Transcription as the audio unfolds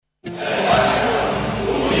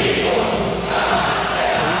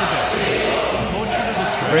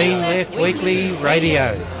Green Left Weekly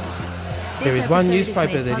Radio. There is one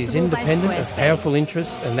newspaper that is independent of powerful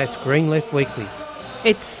interests, and that's Green Left Weekly.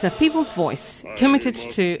 It's the people's voice, committed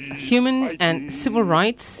to human and civil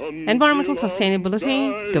rights, environmental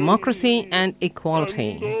sustainability, democracy and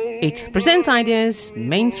equality. It presents ideas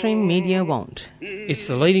mainstream media won't. It's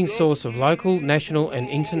the leading source of local, national and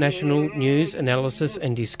international news, analysis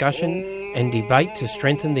and discussion and debate to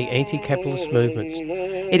strengthen the anti-capitalist movements.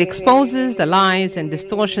 It exposes the lies and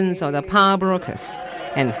distortions of the power brokers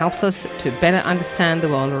and helps us to better understand the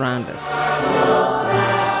world around us.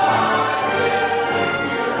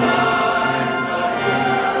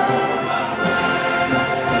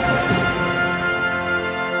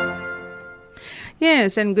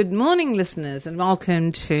 Yes, and good morning, listeners, and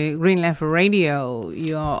welcome to Green Left Radio.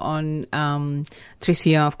 You're on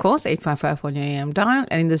 3CR, of course, 855 on your AM dial,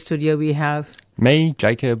 and in the studio we have... Me,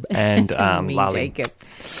 Jacob, and me, Lali. Jacob.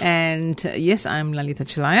 And yes, I'm Lalita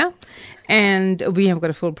Chilaya, and we have got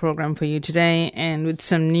a full program for you today, and with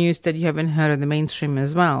some news that you haven't heard in the mainstream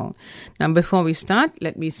as well. Now, before we start,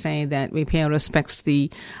 let me say that we pay our respects to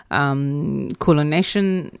the Kulin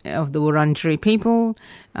Nation of the Wurundjeri people.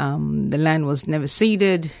 The land was never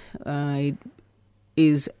ceded. It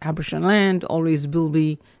is Aboriginal land, always will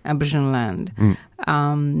be Aboriginal land.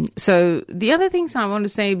 So the other things I want to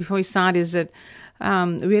say before we start is that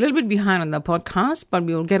we're a little bit behind on the podcast, but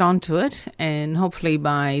we'll get onto it, and hopefully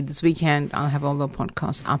by this weekend I'll have all the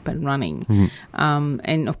podcasts up and running.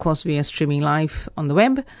 And of course we are streaming live on the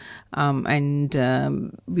web, and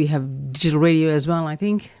we have digital radio as well, I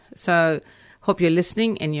think. So hope you're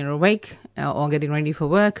listening and you're awake or getting ready for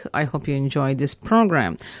work. I hope you enjoy this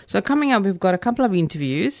program. So coming up, we've got a couple of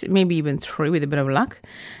interviews, maybe even 3 with a bit of luck.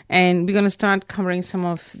 And we're going to start covering some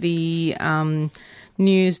of the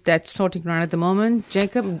news that's floating around at the moment.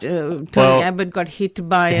 Jacob, Tony Abbott got hit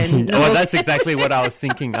by an... Well, that's exactly what I was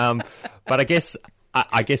thinking. But I guess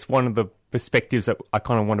one of the perspectives that I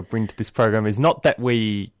kind of want to bring to this program is not that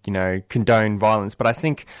we, condone violence, but I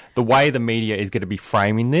think the way the media is going to be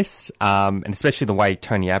framing this, and especially the way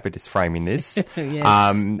Tony Abbott is framing this,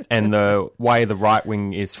 Yes. and the way the right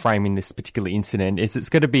wing is framing this particular incident is it's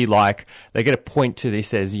going to be like they're going to point to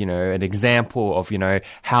this as, an example of,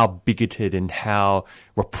 how bigoted and how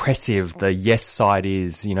repressive the yes side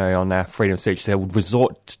is, on our freedom of speech. They would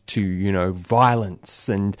resort to, violence.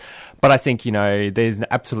 But I think, there's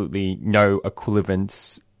absolutely no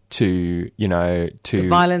equivalence to, the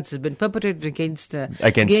violence has been perpetrated against the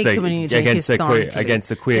gay community, against the queer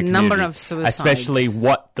community. The number of suicides.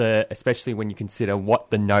 Especially when you consider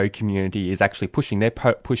what the no community is actually pushing. They're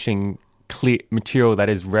pushing clear material that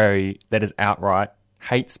is outright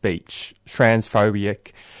hate speech,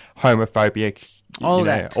 transphobic, homophobic, all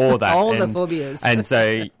that. All the phobias. And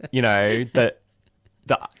so, the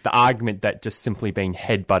argument that just simply being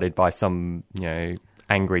headbutted by some,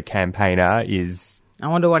 angry campaigner is... I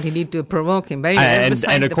wonder what he did to provoke him. But anyway,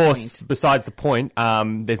 and of course, besides the point,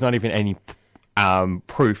 there's not even any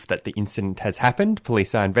proof that the incident has happened.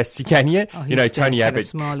 Police are investigating it. Tony Abbott had a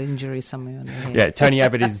small injury somewhere on the head. Yeah, Tony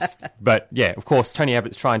Abbott is... But, yeah, of course, Tony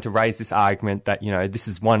Abbott's trying to raise this argument that, this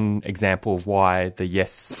is one example of why the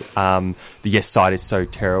yes side is so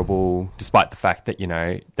terrible, despite the fact that,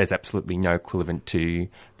 there's absolutely no equivalent to,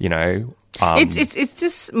 It's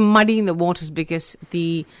just muddying the waters because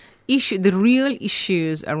the real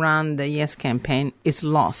issues around the Yes campaign is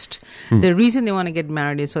lost. The reason they want to get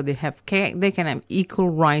married is so they can have equal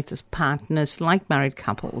rights as partners like married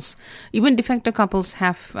couples. Even de facto couples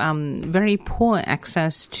have very poor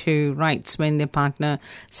access to rights when their partner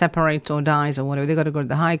separates or dies or whatever. They got to go to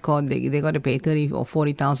the High Court. They got to pay $30,000 or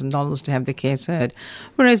 $40,000 to have the case heard.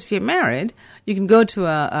 Whereas if you're married, you can go to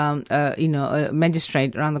a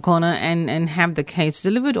magistrate around the corner and have the case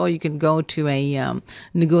delivered, or you can go to a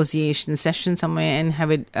negotiation session somewhere and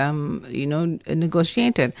have it,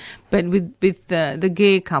 negotiated. But with the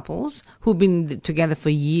gay couples who've been together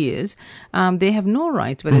for years, they have no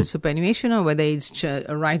rights, whether it's superannuation or whether it's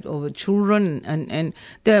a right over children, and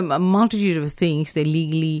there are a multitude of things they're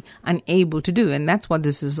legally unable to do, and that's what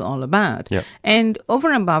this is all about. Yep. And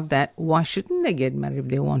over and above that, why shouldn't they get married if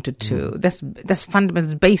they wanted to? That's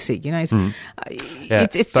fundamental, basic.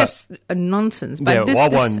 It's just a nonsense. But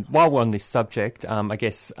while we're on this subject, I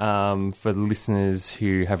guess for the listeners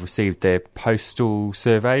who have received their postal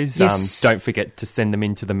surveys, don't forget to send them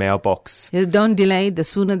into the mailbox. Yes, don't delay. The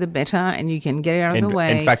sooner the better, and you can get it out of the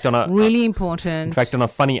way. In fact, really important. In fact, on a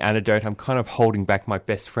funny anecdote, I'm kind of holding back my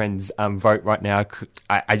best friend's vote right now.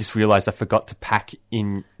 I just realised I forgot to pack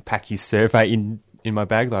his survey in my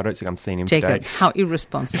bag, though. I don't think I'm seeing him Jacob, today. how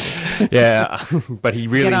irresponsible. Yeah, but he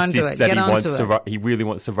really insists that he really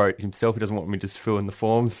wants to vote himself. He doesn't want me to just fill in the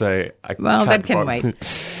form, so that can wait.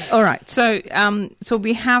 All right, so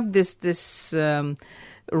we have this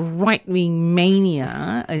right-wing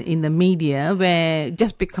mania in the media where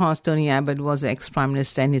just because Tony Abbott was the ex-prime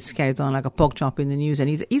minister and he's carried on like a pork chop in the news, and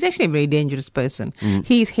he's actually a very dangerous person.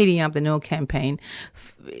 He's heading up the No campaign.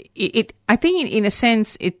 I think in a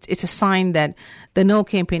sense it's a sign that the No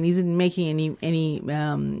campaign isn't making any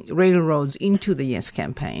railroads into the Yes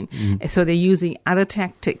campaign. So they're using other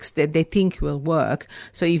tactics that they think will work.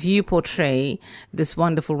 So if you portray this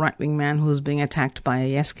wonderful right-wing man who's being attacked by a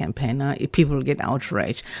Yes campaigner, people will get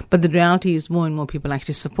outraged. But the reality is more and more people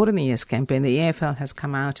actually supporting the Yes campaign. The AFL has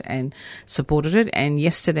come out and supported it. And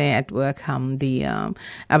yesterday at work, the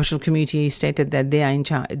Aboriginal community stated that they are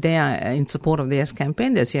in support of the Yes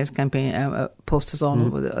campaign. There's Yes campaign posters all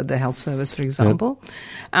over the health service, for example.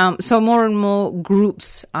 So more and more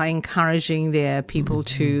groups are encouraging their people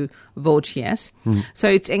to vote yes. So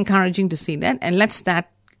it's encouraging to see that, and let's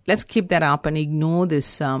keep that up and ignore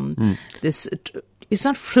this. It's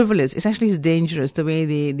not frivolous. It's actually dangerous the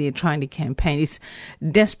way they're trying to campaign. It's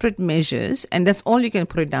desperate measures, and that's all you can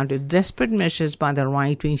put it down to. Desperate measures by the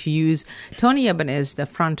right wing to use Tony Abbott as the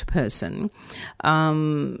front person.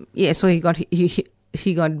 So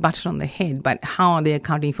he got butted on the head, but how are they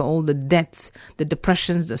accounting for all the deaths, the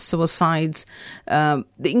depressions, the suicides, the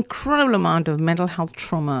incredible amount of mental health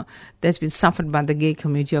trauma that's been suffered by the gay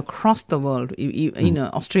community across the world? You know,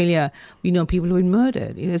 Australia, we know people who have been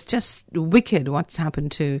murdered. It's just wicked what's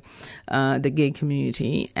happened to the gay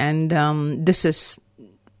community, and this is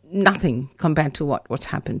nothing compared to what's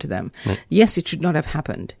happened to them. Yes, it should not have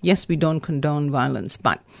happened. Yes, we don't condone violence,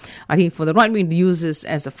 but I think for the right wing to use this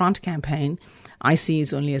as the front campaign, I see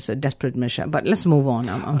it only as a desperate measure. But let's move on.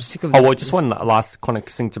 I'm sick of this. Just one last kind of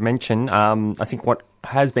thing to mention. I think what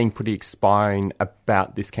has been pretty inspiring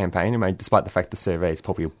about this campaign, I mean, despite the fact the survey is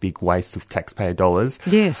probably a big waste of taxpayer dollars.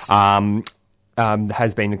 Yes.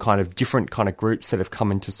 Has been the kind of different kind of groups that have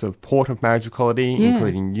come into support of marriage equality,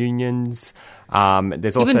 including unions.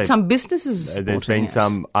 There's also even some businesses. There's been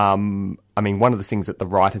some. I mean, one of the things that the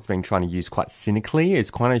right has been trying to use quite cynically is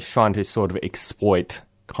kind of trying to sort of exploit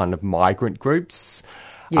kind of migrant groups,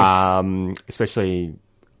 especially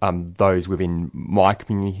those within my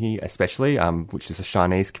community, especially which is a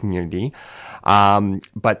Chinese community.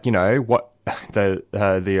 But you know what?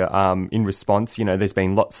 In response, you know, there's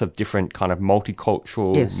been lots of different kind of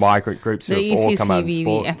multicultural migrant groups who have all come out and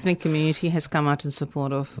support. The ethnic community has come out in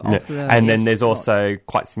support of the... And then there's also,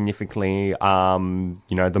 quite significantly, you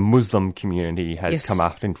know, the Muslim community has come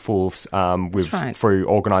out in full through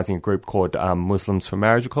organising a group called Muslims for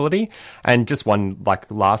Marriage Equality. And just one,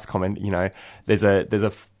 last comment, you know, there's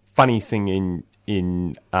a funny thing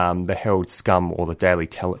in the Herald Scum or the Daily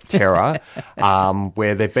Terror,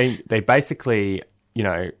 where they basically, you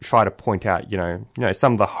know, try to point out, you know,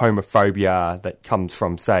 some of the homophobia that comes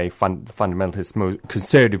from, say, the fundamentalist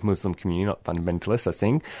conservative Muslim community, not fundamentalists, I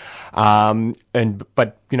think.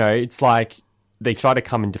 But you know, it's like they try to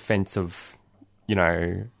come in defence of, you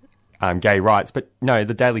know, gay rights, but no,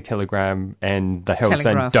 the Daily Telegram and the Herald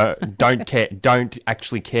Sun don't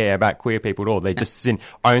actually care about queer people at all. They're just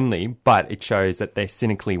only, but it shows that they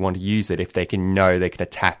cynically want to use it if they can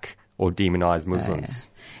attack or demonise Muslims.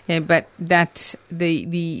 But that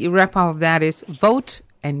the wrap up of that is vote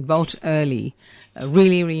and vote early.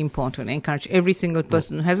 Really, really important. Encourage every single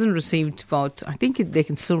person who hasn't received votes. I think they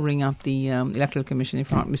can still ring up the Electoral Commission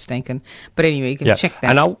if I'm not mistaken. But anyway, you can check that.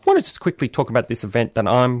 And I want to just quickly talk about this event that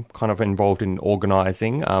I'm kind of involved in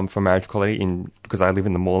organising for marriage equality because I live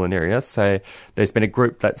in the Moreland area. So there's been a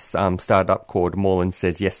group that's started up called Moreland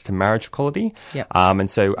Says Yes to Marriage Equality. Yep.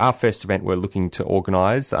 And so our first event we're looking to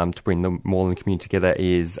organise to bring the Moreland community together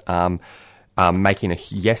is... making a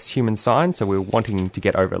yes human sign. So we're wanting to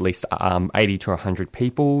get over at least 80 to 100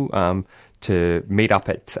 people to meet up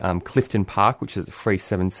at Clifton Park, which is at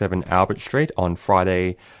 377 Albert Street on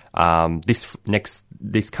Friday,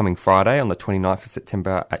 this coming Friday on the 29th of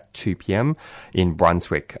September at 2 p.m. in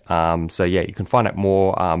Brunswick. So yeah, you can find out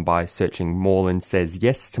more by searching Moreland Says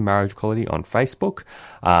Yes to Marriage Equality on Facebook.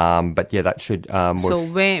 But yeah, that should... so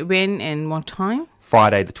when and what time?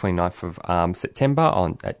 Friday, the 29th of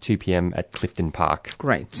September at 2 p.m. at Clifton Park.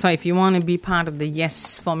 Great. So if you want to be part of the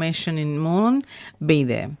Yes formation in Moreland, be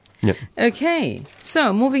there. Yep. Okay.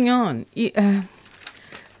 So moving on.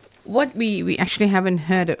 What we actually haven't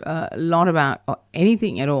heard a lot about, or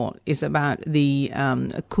anything at all, is about the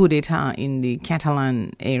coup d'etat in the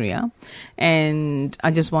Catalan area. And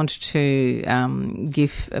I just wanted to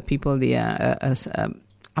give people the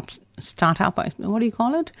startup. What do you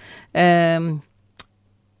call it?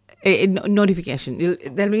 A notification.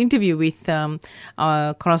 There'll be an interview with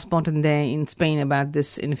our correspondent there in Spain about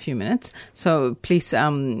this in a few minutes. So please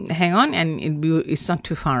hang on, and it's not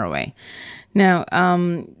too far away. Now,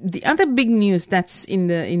 the other big news that's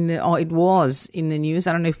it was in the news,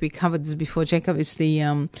 I don't know if we covered this before, Jacob, it's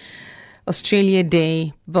the Australia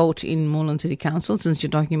Day vote in Moreland City Council, since you're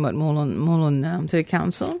talking about Moreland City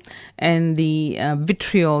Council, and the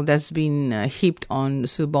vitriol that's been heaped on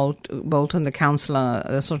Sue Bolton, the councillor,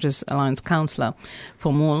 the Socialist Alliance councillor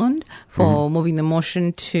for Moreland, for moving the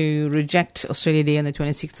motion to reject Australia Day on the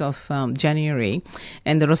 26th of January,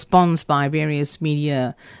 and the response by various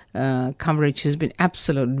media coverage has been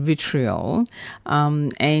absolute vitriol.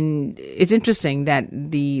 And it's interesting that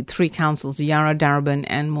the three councils, Yarra, Darebin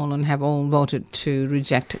and Moreland, have all voted to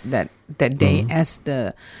reject that day as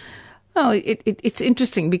the... Well, it's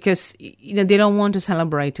interesting because, they don't want to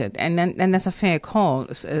celebrate it, and that's a fair call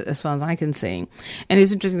as far as I can see. And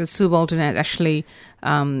it's interesting that Sue Bolton had actually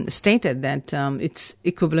stated that it's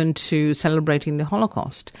equivalent to celebrating the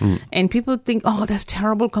Holocaust. And people think, oh, that's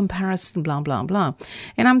terrible comparison, blah, blah, blah.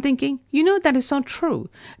 And I'm thinking, that is not true,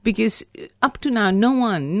 because up to now,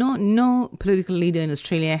 no political leader in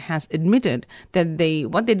Australia has admitted that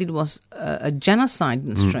what they did was a genocide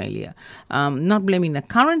in Australia. Not blaming the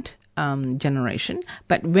current generation,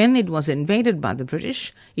 but when it was invaded by the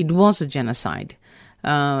British, it was a genocide.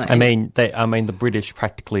 The British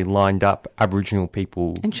practically lined up Aboriginal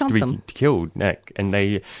people and shot to be them. killed, and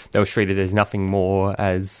they were treated as nothing more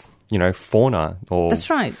as fauna. Or That's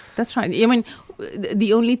right. I mean,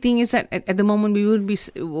 the only thing is that at the moment we would be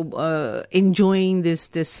enjoying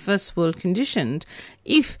this first world conditions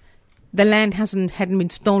if the land hadn't been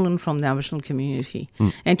stolen from the Aboriginal community.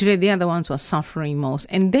 And today they are the ones who are suffering most,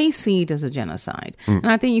 and they see it as a genocide. And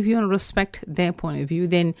I think if you want to respect their point of view,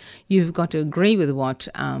 then you've got to agree with what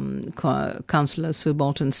Councillor Sue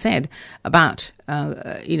Bolton said about,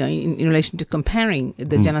 in relation to comparing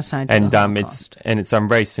the genocide to the Holocaust. It's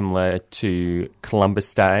very similar to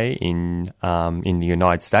Columbus Day in the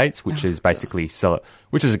United States, which is basically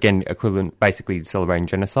which is again equivalent, basically celebrating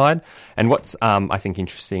genocide. And what's I think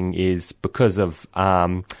interesting is because of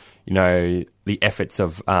the efforts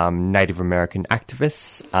of Native American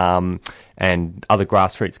activists and other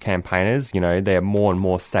grassroots campaigners, there are more and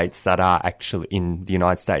more states that are actually in the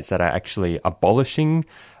United States that are actually abolishing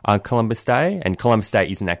Columbus Day, and Columbus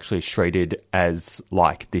Day isn't actually treated as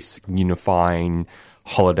like this unifying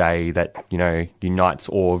holiday that unites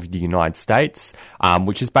all of the United States,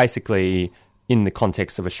 which is basically, in the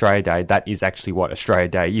context of Australia Day, that is actually what Australia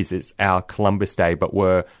Day is. It's our Columbus Day, but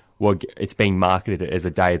it's being marketed as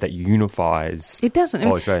a day that unifies. It doesn't.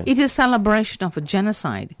 It is a celebration of a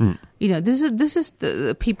genocide. This is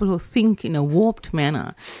the people who think in a warped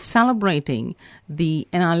manner, celebrating the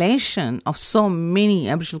annihilation of so many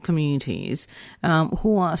Aboriginal communities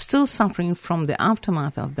who are still suffering from the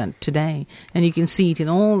aftermath of that today. And you can see it in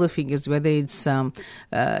all the figures, whether it's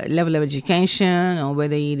level of education or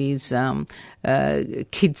whether it is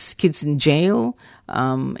kids in jail,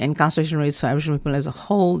 incarceration rates for Aboriginal people as a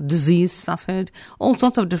whole, disease suffered, all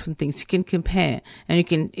sorts of different things you can compare, and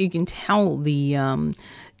you can tell the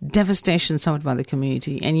devastation suffered by the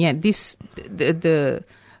community, and yet the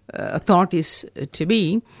authorities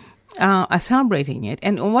are celebrating it.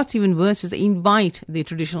 And what's even worse is they invite the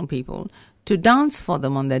traditional people to dance for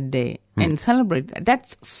them on that day and celebrate that.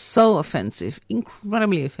 That's so offensive,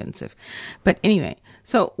 incredibly offensive. But anyway,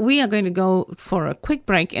 so we are going to go for a quick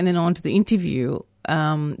break and then on to the interview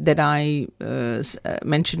that I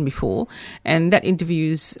mentioned before, and that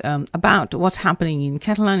interviews about what's happening in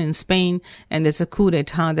Catalan in Spain, and there's a coup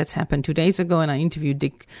d'etat that's happened 2 days ago, and I interviewed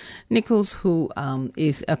Dick Nichols, who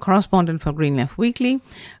is a correspondent for Green Left Weekly,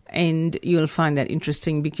 and you'll find that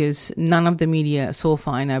interesting because none of the media so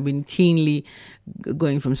far, and I've been keenly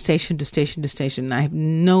going from station to station to station, I have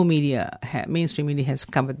no media, mainstream media has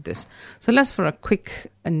covered this. So let's for a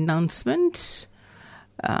quick announcement.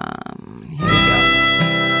 Here we go.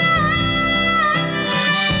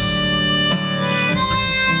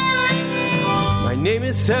 My name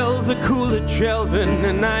is Selva Coolidge-Elvin,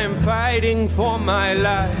 and I am fighting for my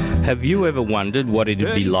life. Have you ever wondered what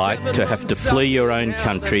it'd be like to have to flee your own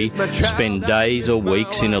country, spend days or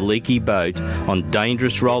weeks in a leaky boat on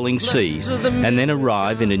dangerous rolling seas, and then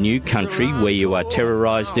arrive in a new country where you are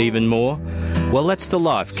terrorised even more? Well, that's the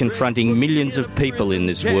life confronting millions of people in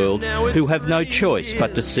this world who have no choice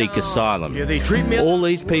but to seek asylum. All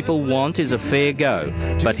these people want is a fair go,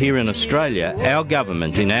 but here in Australia, our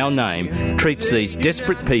government, in our name, treats these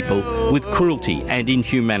desperate people with cruelty and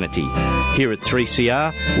inhumanity. Here at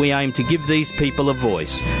 3CR, we aim to give these people a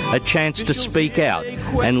voice, a chance to speak out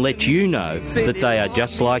and let you know that they are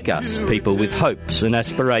just like us, people with hopes and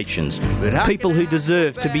aspirations, people who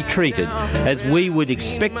deserve to be treated as we would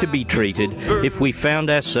expect to be treated if we found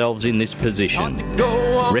ourselves in this position.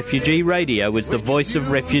 Refugee Radio is the voice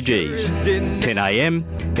of refugees. 10 a.m.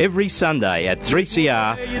 every Sunday at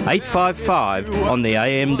 3CR 855 on the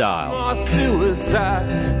AM dial.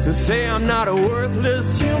 Suicide. So say I'm not a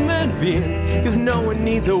worthless human being, 'cause no one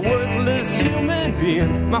needs a worthless human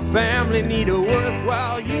being. My family need a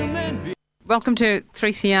worthwhile human being. Welcome to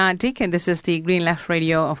 3CR, Dick, and this is the Green Left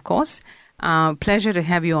Radio, of course. Pleasure to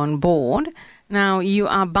have you on board. Now, you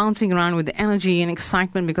are bouncing around with energy and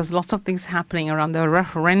excitement because lots of things happening around the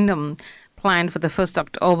referendum planned for the 1st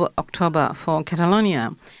October for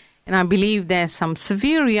Catalonia. And I believe there's some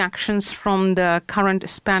severe reactions from the current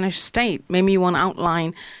Spanish state. Maybe you want to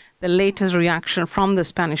outline the latest reaction from the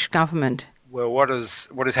Spanish government. Well, what is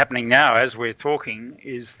happening now as we're talking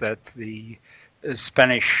is that the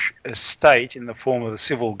Spanish state, in the form of the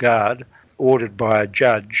Civil Guard, ordered by a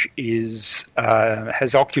judge,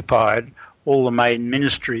 has occupied all the main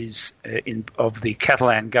ministries of the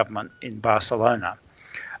Catalan government in Barcelona.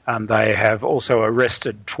 They have also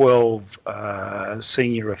arrested 12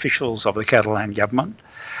 senior officials of the Catalan government.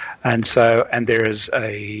 And there is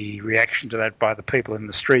a reaction to that by the people in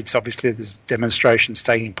the streets. Obviously, there's demonstrations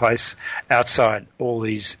taking place outside all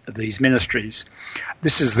these ministries.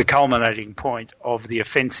 This is the culminating point of the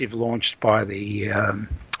offensive launched by the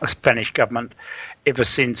Spanish government ever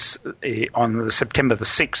since on September the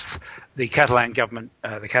 6th, the Catalan government,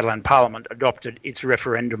 the Catalan Parliament adopted its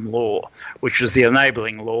referendum law, which is the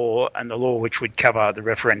enabling law and the law which would cover the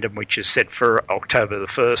referendum which is set for October the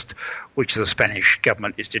 1st, which the Spanish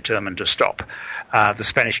government is determined to stop. The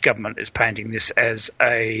Spanish government is painting this as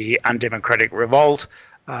a undemocratic revolt,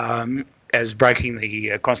 as breaking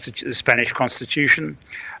the Spanish constitution,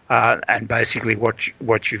 and basically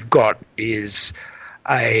what you've got is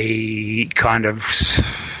a kind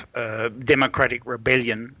of democratic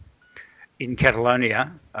rebellion in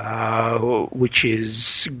Catalonia, which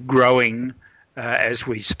is growing as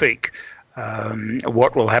we speak.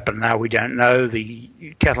 What will happen now, we don't know. The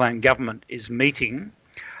Catalan government is meeting.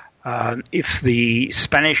 If the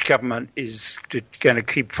Spanish government is going to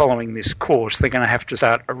keep following this course, they're going to have to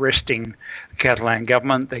start arresting the Catalan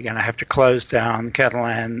government. They're going to have to close down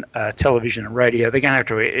Catalan television and radio. They're going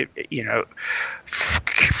to have to,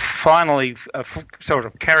 finally sort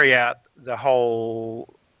of carry out the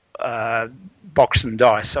whole box and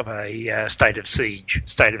dice of a state of siege,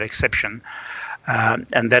 state of exception.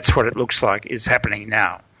 And that's what it looks like is happening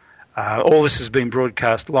now. All this has been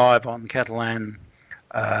broadcast live on Catalan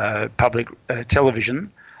public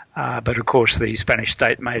television, but of course the Spanish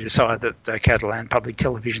state may decide that Catalan public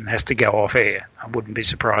television has to go off air. I wouldn't be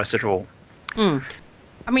surprised at all.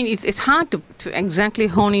 I mean, it's hard to exactly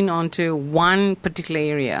hone in onto one particular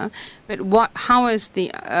area, but how is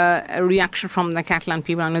the reaction from the Catalan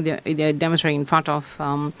people? I know they're demonstrating in front of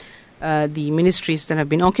the ministries that have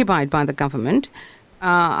been occupied by the government.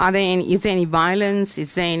 Is there any violence?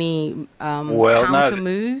 Is there any counter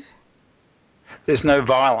move? There's no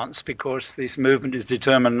violence because this movement is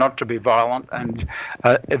determined not to be violent, and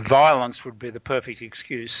violence would be the perfect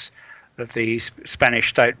excuse that the Spanish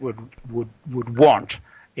state would want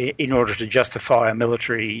in order to justify a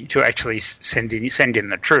military to actually send in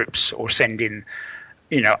the troops or send in,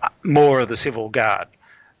 more of the Civil Guard.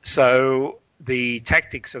 So the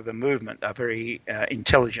tactics of the movement are very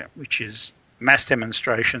intelligent, which is mass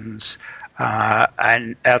demonstrations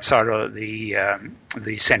and outside of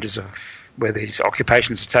the centres of where these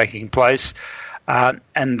occupations are taking place,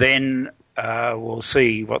 and then we'll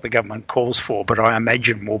see what the government calls for. But I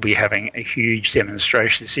imagine we'll be having a huge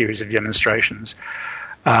series of demonstrations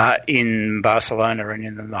in Barcelona and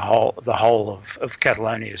in the whole of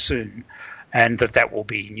Catalonia soon, and that will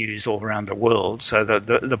be news all around the world. So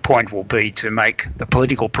the point will be to make the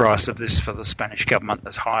political price of this for the Spanish government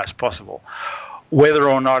as high as possible. Whether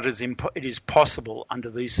or not it is possible under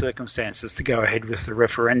these circumstances to go ahead with the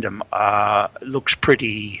referendum looks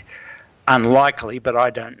pretty unlikely, but I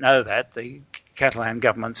don't know that. The Catalan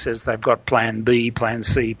government says they've got Plan B, Plan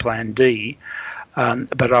C, Plan D,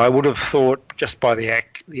 but I would have thought just by the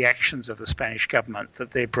actions of the Spanish government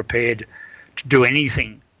that they're prepared to do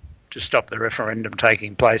anything to stop the referendum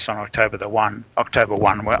taking place on October 1.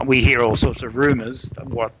 We hear all sorts of rumours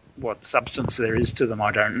of what what substance there is to them,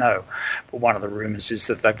 I don't know. But one of the rumours is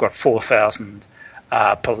that they've got 4,000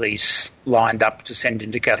 police lined up to send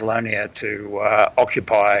into Catalonia to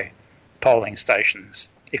occupy polling stations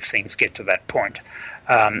if things get to that point.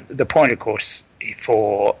 The point, of course,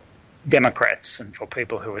 for Democrats and for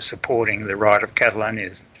people who are supporting the right of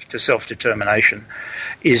Catalonia to self-determination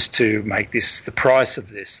is to make this, the price of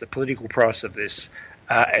this, the political price of this,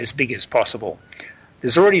 as big as possible.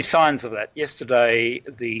 There's already signs of that. Yesterday,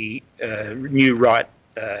 the new right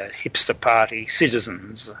hipster party,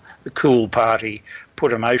 Citizens, the cool party,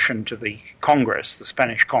 put a motion to the Congress, the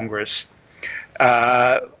Spanish Congress,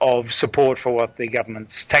 of support for what the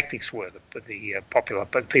government's tactics were, the Popular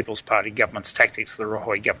People's Party government's tactics, the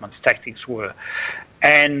Rajoy government's tactics were.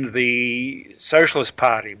 And the Socialist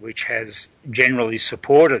Party, which has generally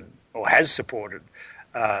supported or has supported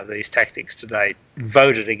these tactics to date,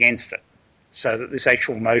 voted against it. So that this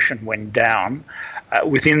actual motion went down.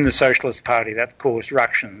 Within the Socialist Party, that caused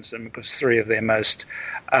ructions, and because three of their most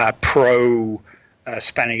pro-Spanish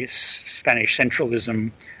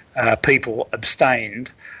centralism people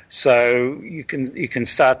abstained. So you can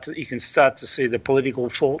start to see the political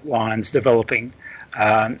fault lines developing,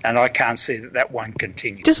 and I can't see that won't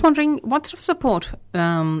continue. Just wondering, what sort of support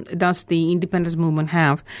does the independence movement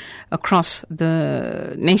have across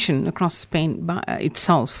the nation, across Spain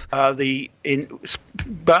itself? Catalonia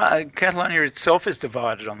itself is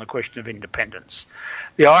divided on the question of independence.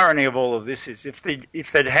 The irony of all of this is if the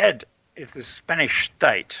Spanish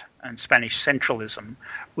state and Spanish centralism,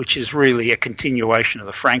 which is really a continuation of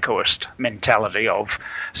the Francoist mentality of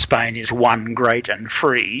Spain is one, great and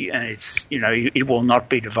free, and it's, it will not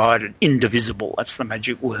be divided, indivisible, that's the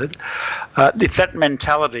magic word. If that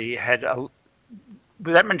mentality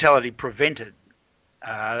prevented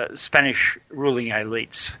Spanish ruling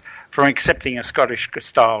elites from accepting a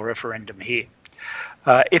Scottish-style referendum here.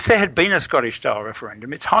 If there had been a Scottish-style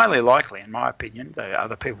referendum, it's highly likely, in my opinion, though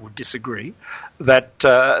other people would disagree, that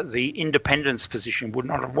the independence position would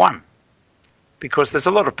not have won. Because there's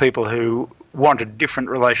a lot of people who want a different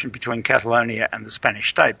relation between Catalonia and the Spanish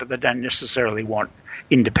state, but they don't necessarily want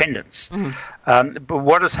independence. But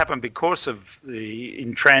what has happened because of the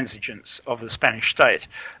intransigence of the Spanish state,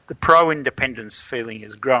 the pro-independence feeling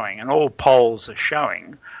is growing, and all polls are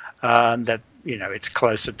showing that it's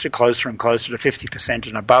closer and closer to 50%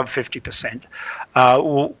 and above 50%.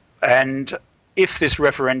 And if this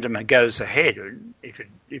referendum goes ahead, if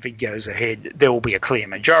it goes ahead, there will be a clear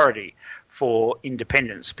majority for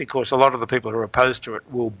independence because a lot of the people who are opposed to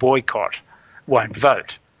it will boycott, won't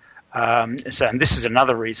vote. And this is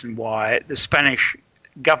another reason why the Spanish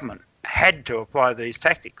government had to apply these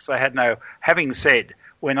tactics. They had having said,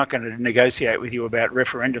 we're not going to negotiate with you about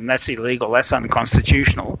referendum, that's illegal, that's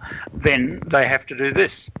unconstitutional, then they have to do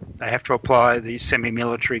this. They have to apply these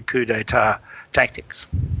semi-military coup d'etat tactics.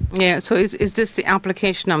 Yeah, so is this the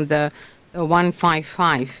application of the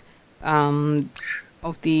 155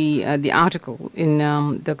 of the article in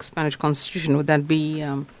the Spanish Constitution? Would that be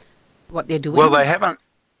what they're doing? Well, they haven't.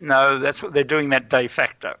 No, that's what they're doing that de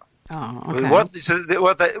facto. Oh, okay.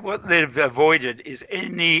 What they've avoided is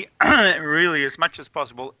really as much as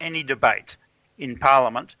possible, any debate in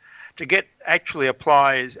Parliament to actually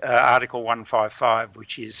applies Article 155,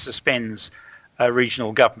 which suspends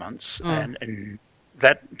regional governments, and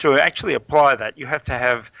that to actually apply that, you have to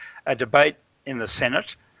have a debate in the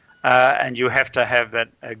Senate, and you have to have that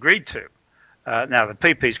agreed to. Now, the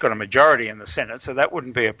PP's got a majority in the Senate, so that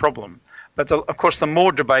wouldn't be a problem. But, of course, the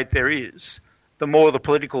more debate there is, the more the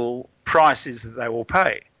political price is that they will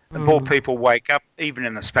pay. The more people wake up, even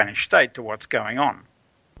in the Spanish state, to what's going on.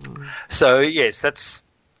 So, yes,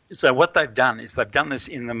 so what they've done is they've done this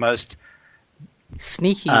in the most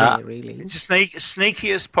sneaky way, really.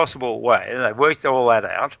 Sneakiest possible way. They've worked all that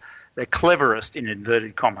out. The cleverest, in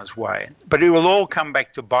inverted commas, way. But it will all come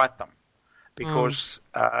back to bite them because,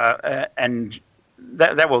 and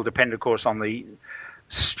that will depend, of course, on the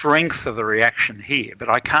strength of the reaction here, but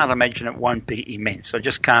I can't imagine it won't be immense. I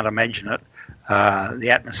just can't imagine it. The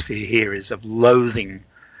atmosphere here is of loathing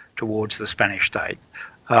towards the Spanish state.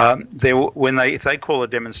 If they call a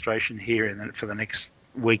demonstration here for the next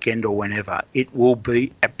weekend or whenever, it will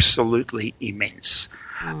be absolutely immense.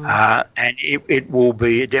 And it will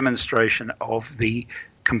be a demonstration of the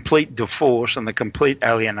complete divorce and the complete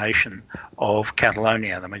alienation of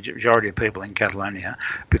Catalonia, the majority of people in Catalonia,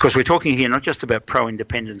 because we're talking here not just about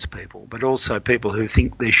pro-independence people, but also people who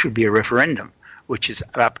think there should be a referendum, which is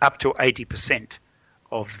up to 80%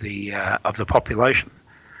 of the population.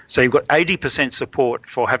 So you've got 80% support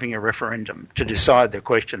for having a referendum to decide the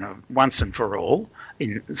question of once and for all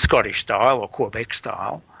in Scottish style or Quebec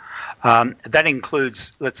style. That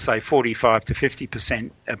includes, let's say, 45 to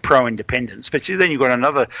 50% pro-independence. But then you've got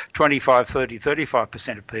another 25, 30,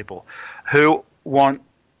 35% of people who want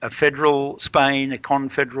a federal Spain, a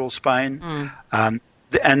confederal Spain,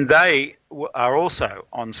 and they are also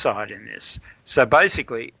on side in this. So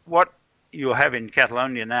basically what you'll have in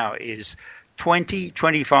Catalonia now is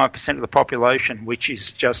 25% of the population which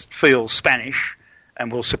is just feels Spanish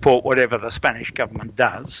and will support whatever the Spanish government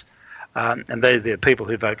does. And they're the people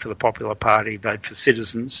who vote for the Popular Party, vote for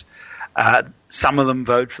Citizens. Some of them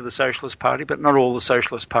vote for the Socialist Party, but not all the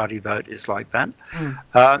Socialist Party vote is like that.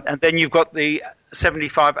 And then you've got the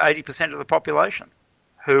 75, 80% of the population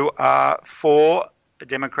who are for a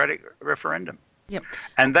democratic referendum. Yep.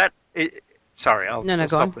 And that... I'll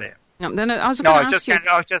stop there. I was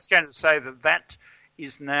just going to say that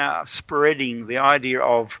is now spreading the idea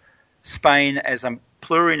of Spain as a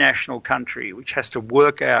plurinational country which has to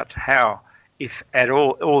work out how, if at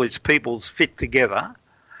all its peoples fit together,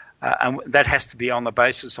 and that has to be on the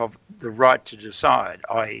basis of the right to decide,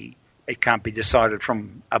 i.e. it can't be decided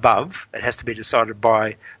from above, it has to be decided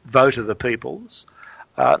by vote of the peoples.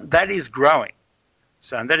 That is growing.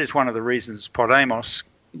 So, and that is one of the reasons Podemos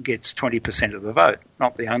gets 20% of the vote.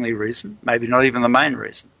 Not the only reason, maybe not even the main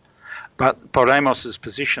reason. But Podemos's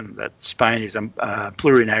position that Spain is a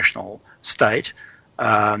plurinational state,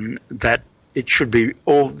 that it should be,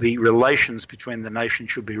 all the relations between the nations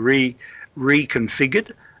should be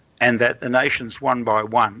reconfigured, and that the nations one by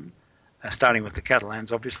one, starting with the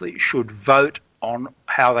Catalans obviously, should vote on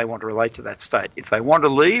how they want to relate to that state. If they want to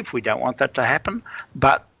leave, we don't want that to happen,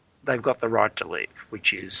 but they've got the right to leave,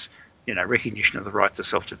 which is, recognition of the right to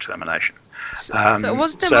self-determination. So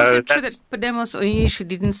was it true that Podemos initially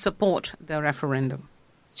didn't support the referendum?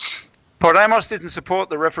 Podemos didn't support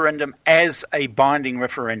the referendum as a binding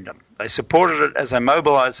referendum. They supported it as a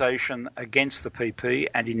mobilisation against the PP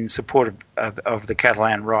and in support of the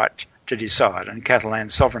Catalan right to decide and Catalan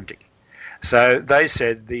sovereignty. So they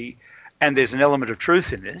said and there's an element of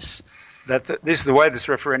truth in this, that this is the way this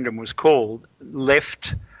referendum was called,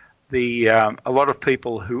 left a lot of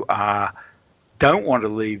people who don't want to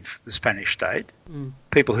leave the Spanish state,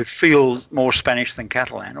 people who feel more Spanish than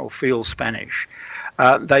Catalan or feel Spanish,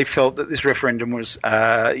 they felt that this referendum was,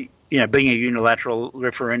 being a unilateral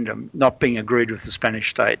referendum, not being agreed with the Spanish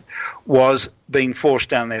state, was being forced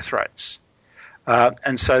down their throats.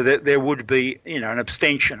 And so there would be, an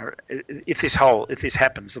abstention. Or if this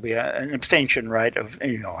happens, there'll be an abstention rate of,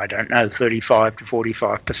 35 to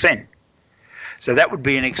 45%. So that would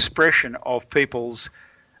be an expression of people's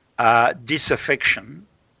disaffection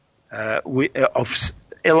of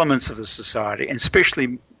elements of the society, and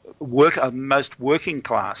especially most working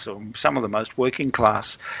class, or some of the most working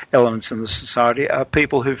class elements in the society are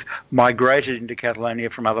people who've migrated into Catalonia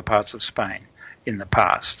from other parts of Spain in the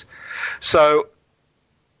past. So,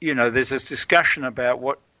 there's this discussion about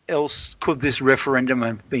what else could this referendum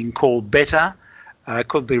have been called better?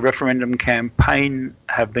 Could the referendum campaign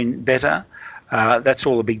have been better? That's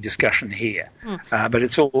all a big discussion here, but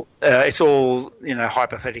it's all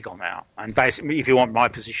hypothetical now. And basically, if you want my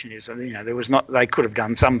position, is they could have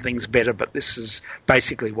done some things better, but this is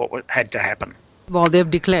basically what had to happen. Well, they've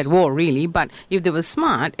declared war, really. But if they were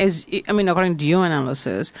smart, according to your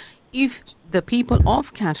analysis, if the people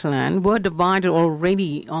of Catalan were divided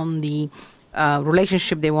already on the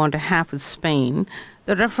relationship they want to have with Spain,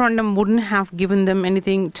 the referendum wouldn't have given them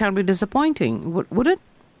anything terribly disappointing, would it?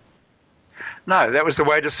 No, that was the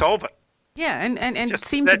way to solve it. Yeah, and it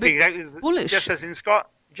seems a bit bullish. Just as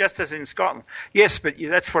in Scotland. Yes, but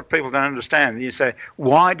that's what people don't understand. You say,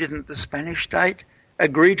 why didn't the Spanish state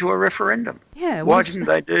agree to a referendum? Yeah, why didn't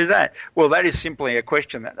they do that? Well, that is simply a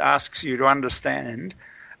question that asks you to understand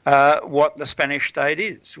what the Spanish state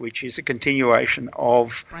is, which is a continuation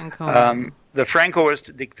of the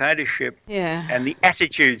Francoist dictatorship and the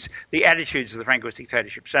attitudes of the Francoist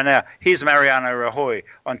dictatorship. So now, here's Mariano Rajoy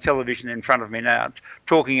on television in front of me now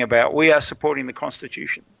talking about, we are supporting the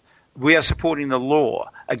Constitution. We are supporting the law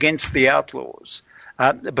against the outlaws.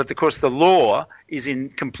 But of course the law is in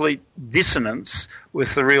complete dissonance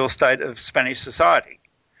with the real state of Spanish society.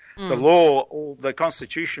 The law, or the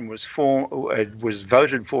Constitution, was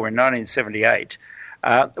voted for in 1978,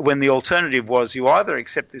 when the alternative was you either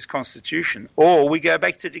accept this Constitution or we go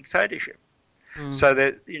back to dictatorship. So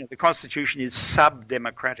that the Constitution is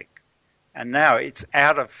sub-democratic, and now it's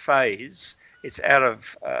out of phase. It's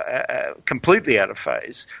completely out of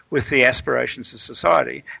phase with the aspirations of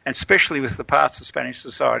society, and especially with the parts of Spanish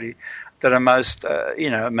society that are most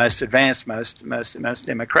advanced, most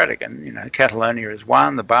democratic. And Catalonia is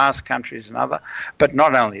one, the Basque Country is another. But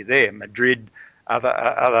not only there, Madrid,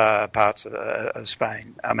 other parts of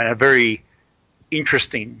Spain. I mean, a very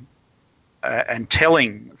interesting and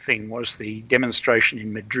telling thing was the demonstration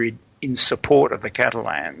in Madrid in support of the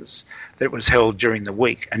Catalans that was held during the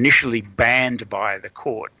week, initially banned by the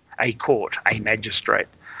court, a magistrate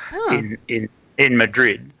in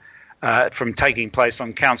Madrid, from taking place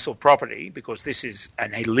on council property, because this is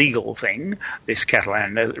an illegal thing, this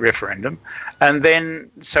Catalan referendum. And then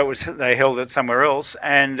they held it somewhere else,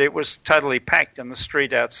 and it was totally packed, and the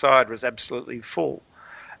street outside was absolutely full.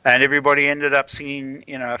 And everybody ended up singing,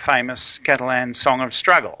 a famous Catalan song of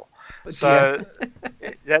struggle. So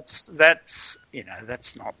that's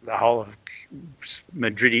not the whole of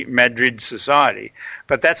Madrid society,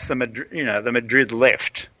 but that's the Madrid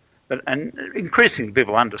left. And increasingly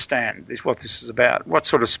people understand what this is about. What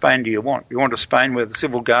sort of Spain do you want? You want a Spain where the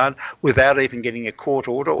civil guard, without even getting a court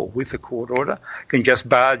order or with a court order, can just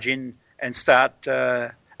barge in and start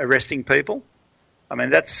arresting people? I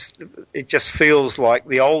mean, it just feels like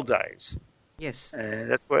the old days. Yes.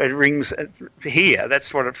 That's what it rings here.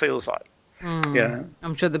 That's what it feels like. Yeah.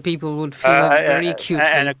 I'm sure the people would feel it very acutely.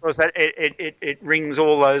 And of course, it rings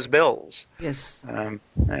all those bells. Yes.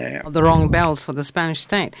 The wrong bells for the Spanish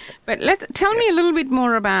state. But tell me a little bit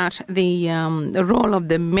more about the role of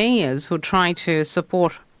the mayors who try to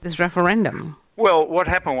support this referendum. Well, what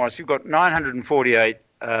happened was you've got 948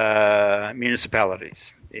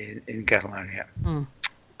 municipalities in Catalonia.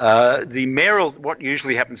 What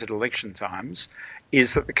usually happens at election times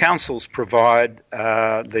is that the councils provide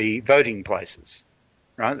the voting places,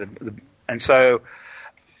 right? And so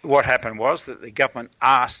what happened was that the government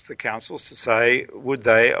asked the councils to say would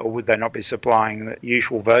they or would they not be supplying the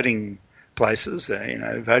usual voting places,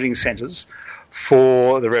 voting centres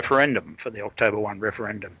for the referendum, for the October 1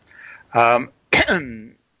 referendum.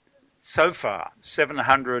 So far,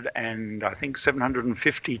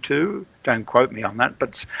 752, don't quote me on that,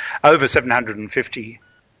 but over 750,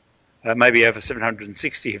 maybe over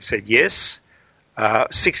 760 have said yes.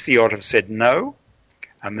 60 odd have said no.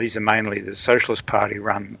 These are mainly the Socialist Party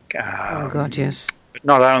run. Yes. But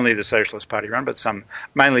not only the Socialist Party run, but some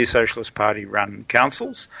mainly Socialist Party run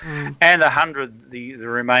councils. And 100, the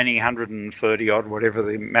remaining 130 odd, whatever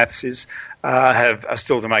the maths is, are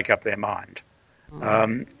still to make up their mind.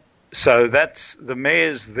 So the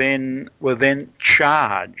mayors were then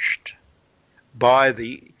charged by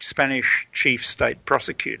the Spanish chief state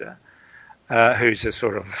prosecutor, who's a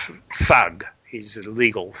sort of thug. He's a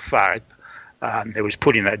legal thug. That was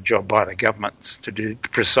put in that job by the government to do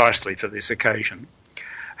precisely for this occasion.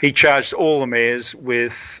 He charged all the mayors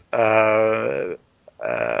with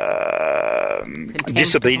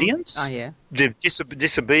disobedience,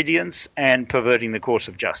 disobedience and perverting the course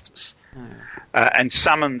of justice. And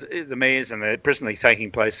summoned the mayors, and they're presently taking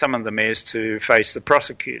place, summoned the mayors to face the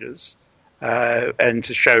prosecutors and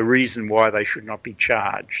to show reason why they should not be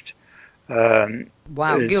charged. Guilty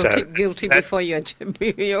before you're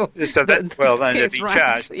so they'll be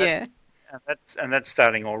charged. Yeah. And that's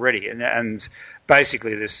starting already. And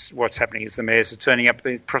basically what's happening is the mayors are turning up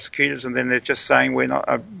the prosecutors, and then they're just saying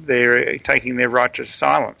they're taking their right to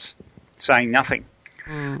silence, saying nothing.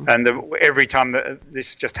 And every time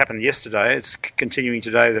this just happened yesterday, it's continuing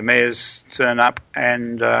today, the mayors turn up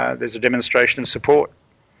and there's a demonstration of support,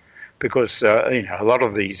 because a lot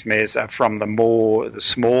of these mayors are from the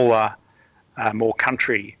smaller, more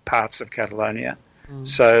country parts of Catalonia.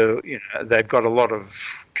 So they've got a lot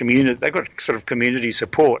of community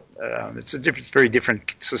support. It's a very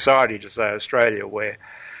different society to, say, Australia, where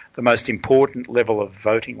the most important level of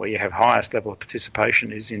voting, where you have highest level of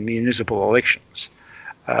participation, is in municipal elections.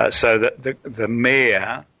 So that the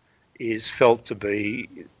mayor is felt to be,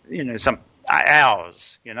 some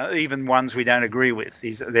ours. Even ones we don't agree with,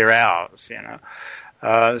 they're ours.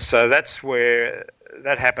 So that's where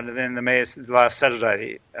that happened. And then the mayors last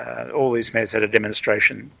Saturday, all these mayors had a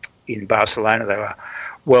demonstration in Barcelona. They were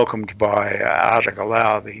welcomed by Ada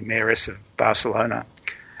Colau, the mayoress of Barcelona,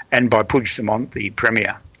 and by Puigdemont, the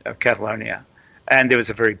premier of Catalonia. And there was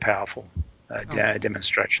a very powerful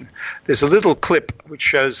demonstration. There's a little clip which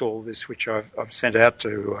shows all this, which I've sent out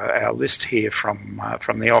to our list here from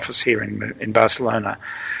the office here in Barcelona,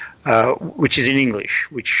 which is in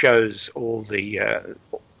English, which shows all the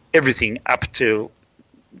everything up to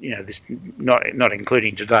this, not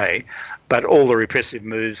including today, but all the repressive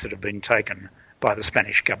moves that have been taken by the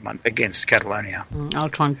Spanish government against Catalonia. I'll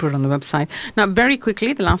try and put it on the website. Now, very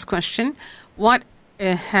quickly, the last question: what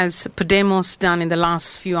has Podemos done in the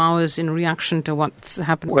last few hours in reaction to what's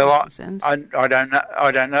happened? Well, I don't know.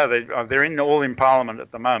 I don't know. They're all in Parliament at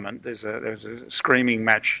the moment. There's a screaming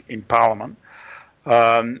match in Parliament.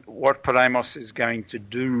 What Podemos is going to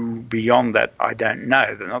do beyond that, I don't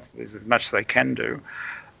know. There's as much they can do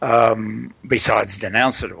besides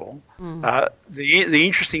denounce it all. The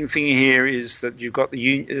interesting thing here is that you've got the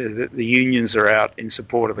unions are out in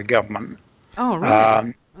support of the government. Oh,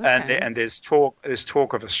 really? Okay. And there's talk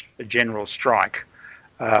of a general strike.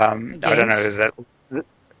 I don't know if that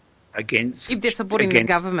against. If they're supporting the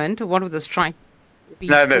government, what would the strike be?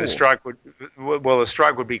 No, the strike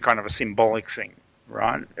would be kind of a symbolic thing,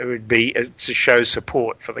 right? It would be to show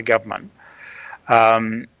support for the government,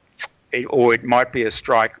 or it might be a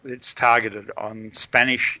strike that's targeted on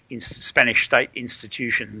Spanish state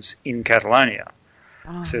institutions in Catalonia.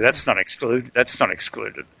 Oh. So that's not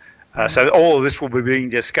excluded. So all of this will be being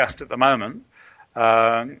discussed at the moment,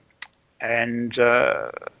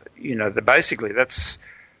 basically that's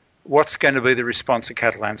what's going to be the response of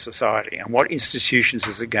Catalan society and what institutions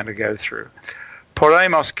is it going to go through.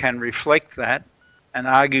 Podemos can reflect that and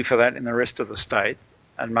argue for that in the rest of the state,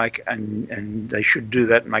 and they should do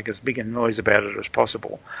that and make as big a noise about it as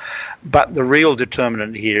possible. But the real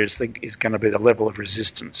determinant here is going to be the level of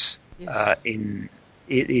resistance in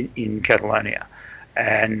Catalonia.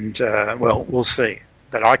 And, we'll see.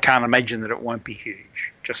 But I can't imagine that it won't be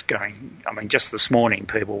huge. Just this morning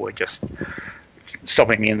people were just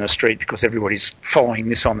stopping me in the street because everybody's following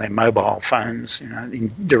this on their mobile phones,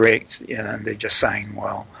 in direct, and they're just saying,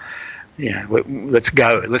 well, let's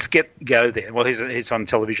go. Let's go there. Well, he's on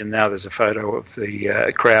television now. There's a photo of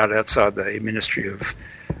the crowd outside the Ministry of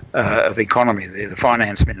Economy there, the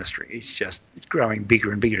Finance Ministry. It's just growing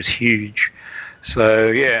bigger and bigger. It's huge. So,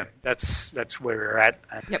 yeah, that's where we're at.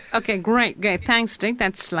 Yep. Okay, great. Thanks, Dick.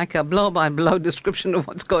 That's like a blow-by-blow description of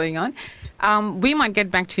what's going on. We might get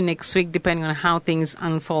back to you next week, depending on how things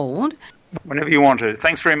unfold. Whenever you want to.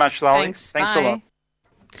 Thanks very much, Lolly. Thanks a lot.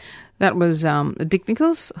 That was Dick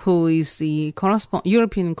Nichols, who is the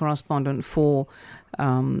European correspondent for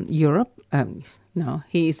Europe. No,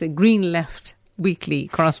 he is a Green Left weekly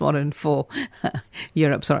correspondent for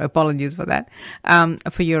Europe. Sorry, apologies for that.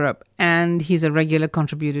 For Europe. And he's a regular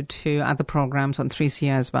contributor to other programs on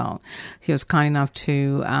 3CR as well. He was kind enough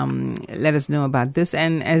to let us know about this.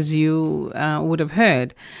 And as you would have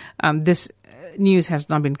heard, this news has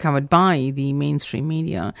not been covered by the mainstream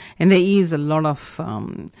media. And there is a lot of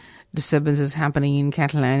disturbances happening in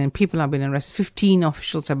Catalan, and people have been arrested. 15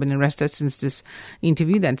 officials have been arrested since this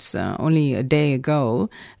interview. That's only a day ago.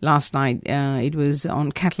 Last night, it was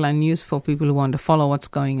on Catalan News for people who want to follow what's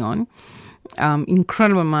going on.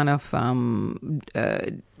 Incredible amount of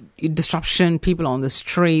disruption, people on the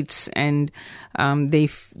streets, and they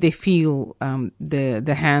feel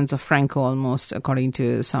the hands of Franco almost, according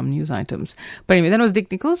to some news items. But anyway, that was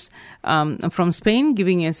Dick Nichols from Spain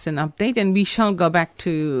giving us an update, and we shall go back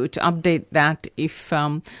to update that if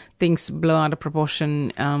things blow out of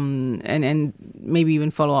proportion, and maybe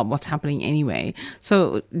even follow up what's happening anyway.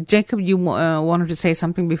 So, Jacob, you wanted to say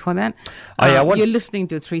something before that? You're listening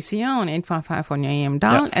to 3CR on 855 on your AM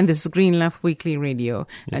dial, and this is Green Left Weekly Radio,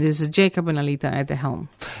 and this is Jacob and Alita at the helm.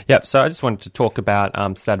 Yep, so I just wanted to talk about,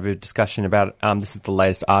 start a bit of discussion about, this is the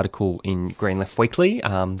latest article in Green Left Weekly,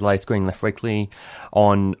 the latest Green Left Weekly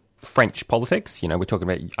on French politics. We're talking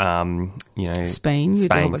about, Spain. You're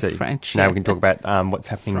talking about French. Now we can talk about what's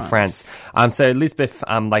happening in France. So Elizabeth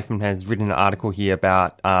Latham has written an article here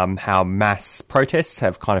about how mass protests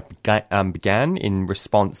have kind of began in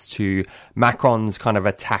response to Macron's kind of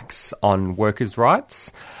attacks on workers'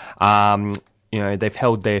 rights. They've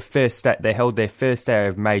held their first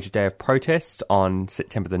major day of protest on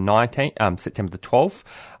September the 12th,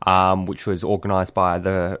 which was organised by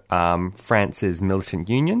the France's militant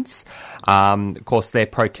unions. Of course, their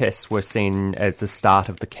protests were seen as the start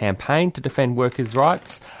of the campaign to defend workers'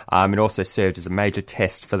 rights. It also served as a major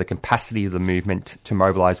test for the capacity of the movement to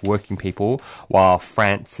mobilise working people, while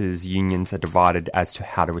France's unions are divided as to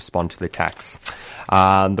how to respond to the attacks.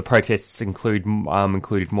 The protests included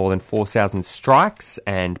more than 4,000 strikes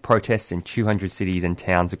and protests in 200 cities and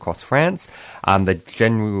towns across France. The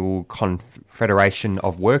General Confederation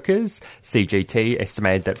of Workers, CGT,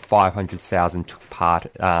 estimated that 500,000 took part.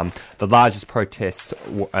 The largest protests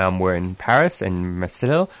were in Paris and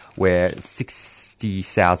Marseille, where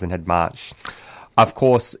 60,000 had marched. Of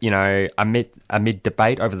course, amid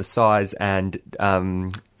debate over the size and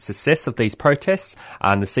success of these protests,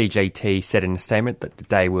 the CGT said in a statement that the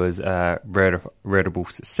day was a veritable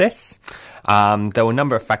success. There were a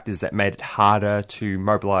number of factors that made it harder to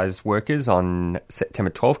mobilise workers on September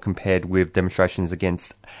 12th compared with demonstrations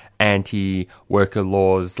against anti-worker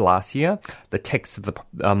laws last year. The text of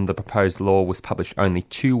the proposed law was published only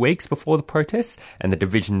 2 weeks before the protests, and the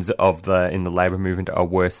divisions in the labour movement are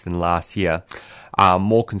worse than last year.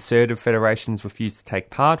 More conservative federations refused to take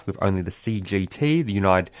part, with only the CGT, the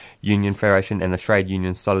United Union Federation, and the Trade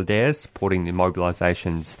Union Solidaires supporting the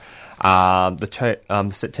mobilisations. The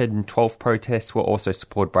September 12th protests were also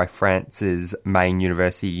supported by France's main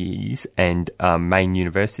universities and main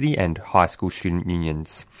university and high school student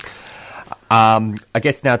unions. I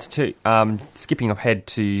guess now skipping ahead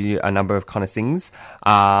to a number of kind of things.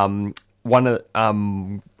 One of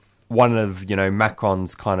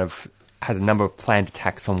Macron's kind of has a number of planned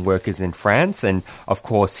attacks on workers in France, and of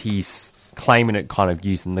course he's claiming it kind of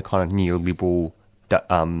using the kind of neoliberal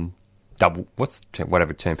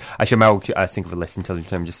whatever term. Actually, I think of a less intelligent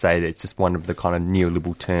term, just say that it's just one of the kind of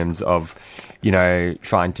neoliberal terms of,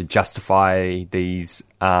 trying to justify these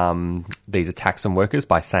attacks on workers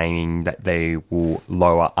by saying that they will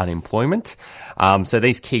lower unemployment. So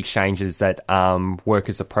these key exchanges that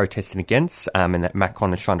workers are protesting against and that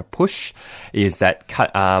Macron is trying to push is that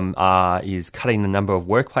cutting the number of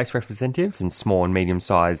workplace representatives in small and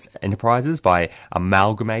medium-sized enterprises by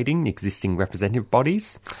amalgamating existing representative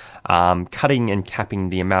bodies, cutting and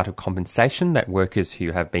capping the amount of compensation that workers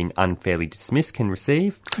who have been unfairly dismissed can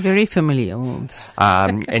receive. Very familiar moves.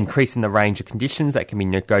 Increasing the range of conditions that can be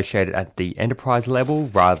negotiated at the enterprise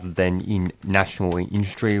level rather than in national and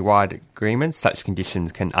industry-wide agreements. Such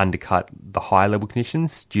conditions can undercut the high-level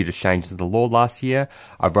conditions due to changes in the law last year.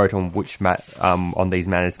 A vote on which on these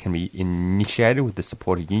matters can be initiated with the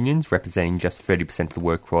support of unions representing just 30% of the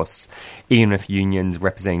workforce, even if unions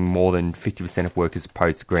representing more than 50% of workers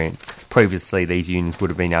oppose the grant. Previously, these unions would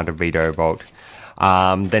have been able to veto a vote.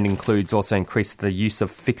 Then includes also increase the use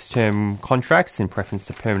of fixed-term contracts in preference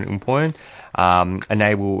to permanent employment,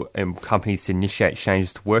 enable companies to initiate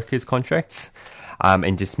changes to workers' contracts,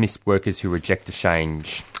 and dismiss workers who reject the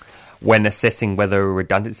change. When assessing whether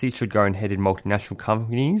redundancies should go ahead in multinational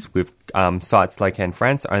companies with sites located in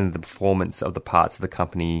France, only the performance of the parts of the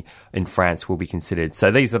company in France will be considered.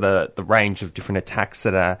 So these are the range of different attacks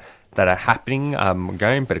that are happening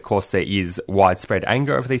going, but of course there is widespread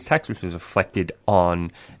anger over these attacks, which is reflected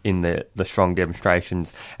in the strong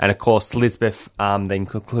demonstrations. And of course Elizabeth then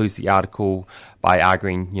concludes the article by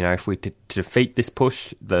arguing, if we to defeat this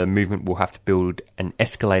push, the movement will have to build an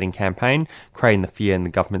escalating campaign, creating the fear in the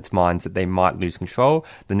government's minds that they might lose control.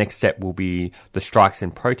 The next step will be the strikes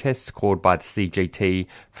and protests called by the CGT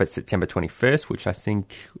for September 21st,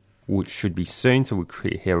 which should be soon, so we'll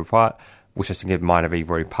hear a part, which I think it might have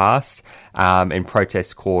already passed, and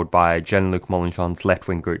protests called by Jean-Luc Mélenchon's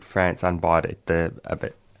left-wing group France Undivided at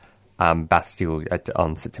the Bastille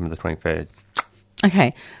on September the 23rd.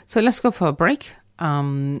 Okay, so let's go for a break,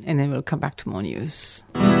 and then we'll come back to more news.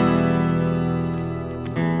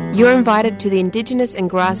 You're invited to the Indigenous and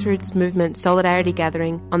Grassroots Movement Solidarity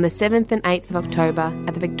Gathering on the 7th and 8th of October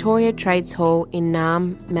at the Victoria Trades Hall in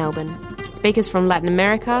Naarm, Melbourne. Speakers from Latin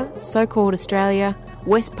America, so-called Australia,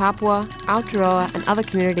 West Papua, Aotearoa and other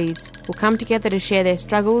communities will come together to share their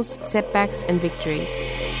struggles, setbacks and victories.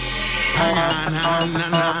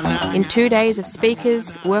 In 2 days of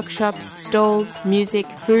speakers, workshops, stalls, music,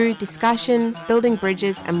 food, discussion, building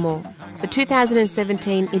bridges and more. The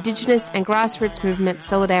 2017 Indigenous and Grassroots Movement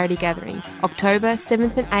Solidarity Gathering, October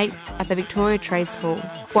 7th and 8th at the Victoria Trades Hall.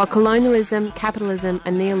 While colonialism, capitalism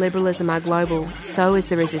and neoliberalism are global, so is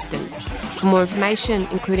the resistance. For more information,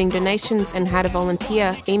 including donations and how to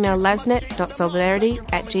volunteer, email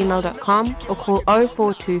lasnet.solidarity@gmail.com or call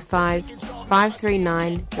 0425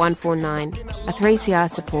 539 149. A 3CR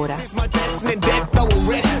supporter.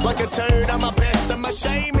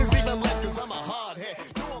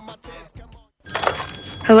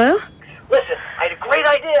 Hello? Listen, I had a great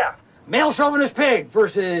idea. Male chauvinist pig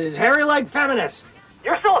versus hairy-legged feminist.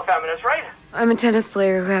 You're still a feminist, right? I'm a tennis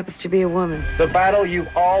player who happens to be a woman. The battle you've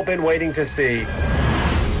all been waiting to see.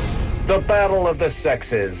 The battle of the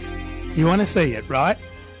sexes. You want to see it, right?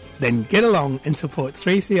 Then get along and support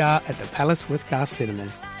 3CR at the Palace Withcast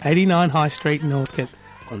Cinemas, 89 High Street, Northcote,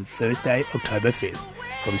 on Thursday, October 5th,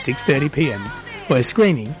 from 6:30pm, for a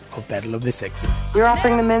screening of Battle of the Sexes. You're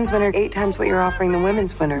offering the men's winner 8 times what you're offering the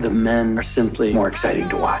women's winner. The men are simply more exciting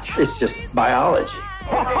to watch. It's just biology.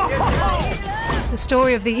 The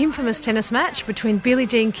story of the infamous tennis match between Billie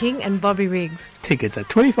Jean King and Bobby Riggs. Tickets are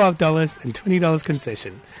 $25 and $20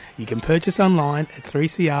 concession. You can purchase online at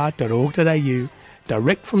 3cr.org.au,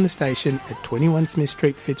 direct from the station at 21 Smith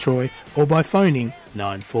Street, Fitzroy, or by phoning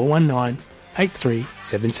 9419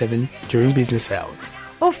 8377 during business hours.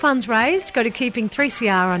 All funds raised go to keeping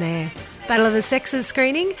 3CR on air. Battle of the Sexes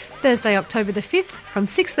screening, Thursday, October the 5th from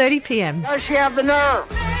 6:30pm. Does she have the nerve?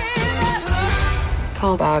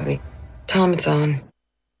 Call Bobby. Tell him it's on.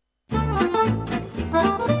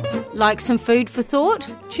 Like some food for thought?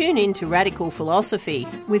 Tune in to Radical Philosophy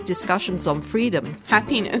with discussions on freedom,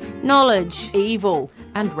 happiness, knowledge, evil,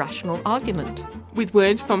 and rational argument. With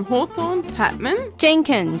words from Hawthorne, Tatman,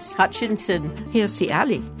 Jenkins, Hutchinson, Hirsi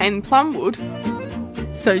Ali, and Plumwood.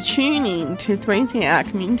 So tune in to 3CR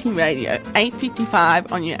Community Radio,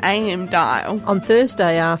 8:55 on your AM dial. On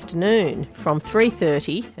Thursday afternoon from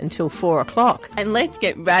 3:30 until 4 o'clock. And let's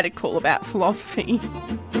get radical about philosophy.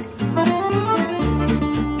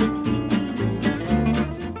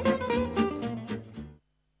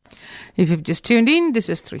 If you've just tuned in, this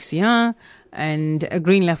is 3CR and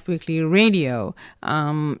Green Left Weekly Radio.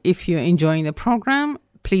 If you're enjoying the program,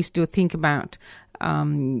 please do think about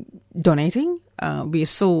donating. We are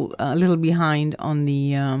still a little behind on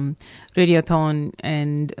the Radiothon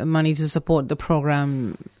and money to support the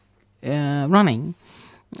program running.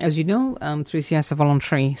 As you know, 3CR is a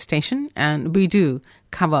voluntary station, and we do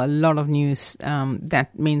cover a lot of news that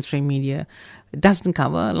mainstream media doesn't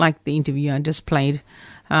cover, like the interview I just played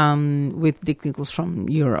with Dick Nichols from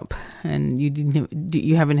Europe, and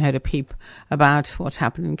you haven't heard a peep about what's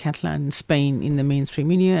happening in Catalan and Spain in the mainstream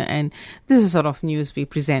media, and this is the sort of news we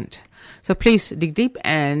present. So please dig deep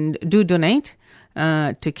and do donate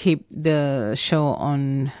to keep the show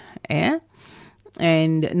on air,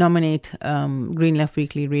 and nominate Green Left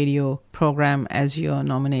Weekly Radio program as your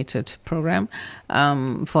nominated program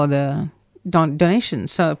for the donation.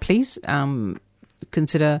 So please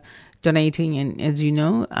consider donating, and as you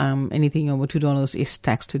know, anything over $2 is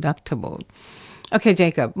tax deductible. Okay,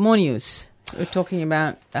 Jacob, more news. We're talking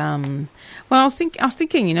about. I was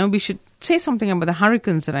thinking, we should say something about the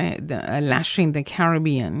hurricanes that are lashing the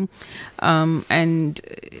Caribbean, and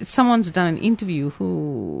someone's done an interview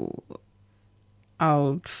who.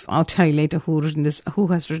 I'll tell you later who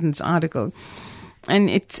has written this article.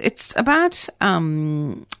 And it's about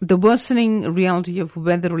the worsening reality of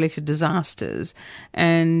weather-related disasters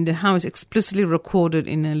and how it's explicitly recorded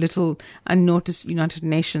in a little unnoticed United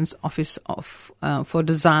Nations Office for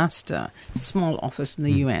Disaster. It's a small office in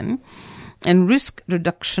the UN. And Risk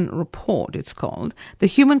Reduction Report, it's called, the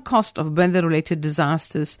human cost of weather-related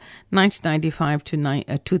disasters 1995 to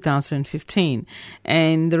 2015.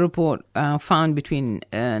 And the report found between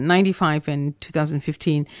 95 and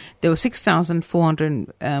 2015, there were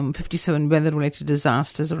 6,457 weather-related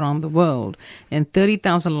disasters around the world, and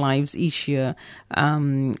 30,000 lives each year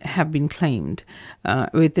have been claimed,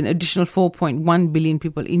 with an additional 4.1 billion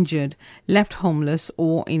people injured, left homeless,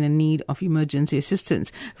 or in a need of emergency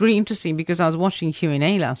assistance. Really interesting, because I was watching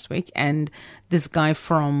Q&A last week, and this guy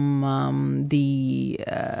from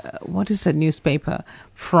what is the newspaper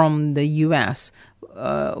from the US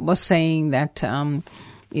was saying that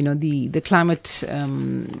the climate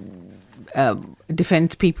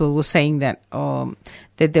defense people were saying that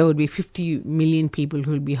that there would be 50 million people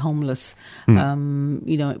who will be homeless,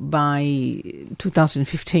 by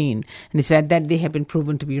 2015. And he said that they have been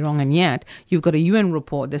proven to be wrong. And yet, you've got a UN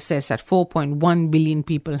report that says that 4.1 billion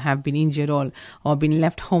people have been injured or been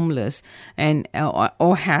left homeless and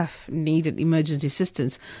or have needed emergency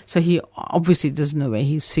assistance. So he obviously doesn't know where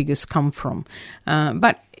his figures come from.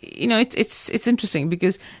 But it's interesting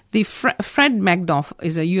because the Fred Magdoff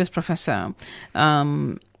is a U.S. professor,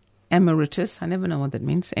 emeritus, I never know what that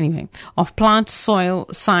means, anyway, of plant soil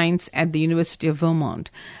science at the University of Vermont,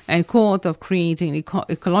 and co-author of Creating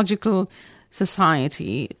Ecological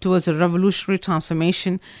Society Towards a Revolutionary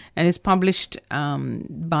Transformation, and is published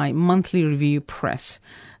by Monthly Review Press.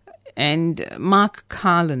 And Mark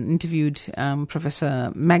Carlin interviewed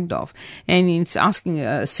Professor Magdoff, and he's asking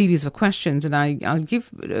a series of questions, and I'll give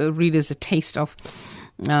readers a taste of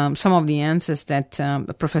some of the answers that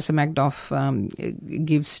Professor Magdoff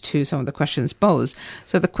gives to some of the questions posed.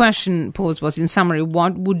 So the question posed was, in summary,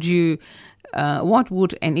 what would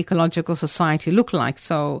an ecological society look like?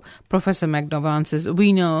 So Professor Magdoff answers,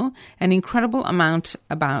 we know an incredible amount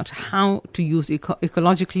about how to use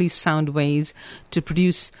ecologically sound ways to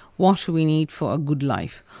produce what we need for a good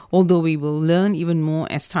life. Although we will learn even more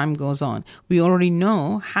as time goes on. We already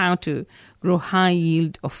know how to grow high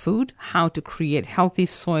yield of food, how to create healthy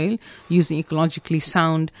soil using ecologically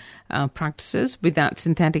sound practices without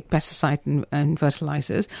synthetic pesticides and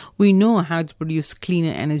fertilizers. We know how to produce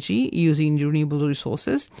cleaner energy using renewable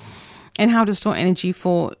resources, and how to store energy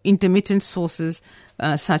for intermittent sources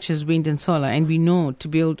such as wind and solar. And we know to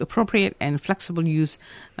build appropriate and flexible use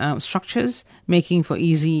structures, making for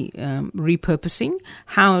easy repurposing,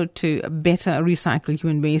 how to better recycle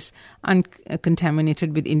human waste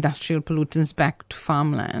uncontaminated with industrial pollutants back to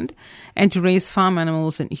farmland, and to raise farm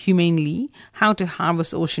animals humanely, how to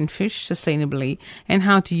harvest ocean fish sustainably, and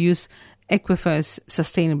how to use aquifers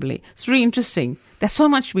sustainably. It's really interesting. There's so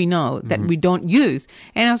much we know that we don't use.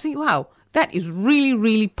 And I was thinking, wow, that is really,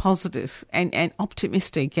 really positive and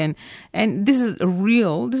optimistic. And this is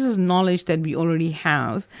this is knowledge that we already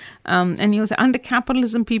have. And you say, under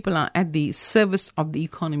capitalism, people are at the service of the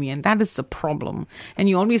economy. And that is the problem. And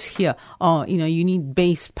you always hear, you need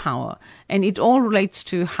base power. And it all relates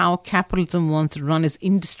to how capitalism wants to run its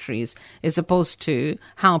industries as opposed to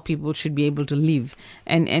how people should be able to live.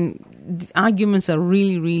 And the arguments are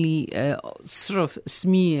really, really sort of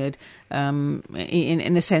smeared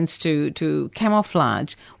in a sense to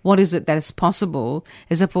camouflage what is it that is possible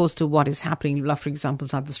as opposed to what is happening, for example,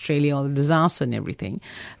 South Australia or the disaster and everything.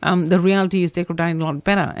 The reality is they could have done a lot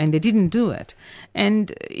better, and they didn't do it.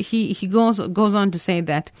 And he goes on to say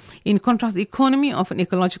that, in contrast, the economy of an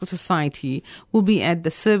ecological society will be at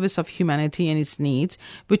the service of humanity and its needs,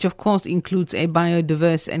 which of course includes a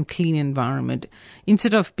biodiverse and clean environment.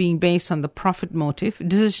 Instead of being based on the profit motive,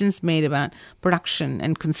 decisions made about production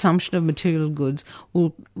and consumption of material goods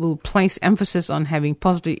will place emphasis on having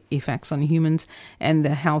positive effects on humans and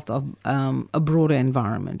the health of a broader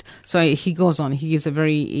environment. So he goes on. He gives a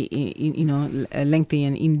very lengthy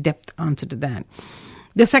and in-depth answer to that.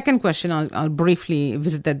 The second question, I'll briefly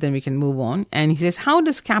visit that, then we can move on. And he says,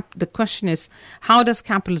 the question is, how does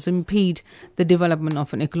capitalism impede the development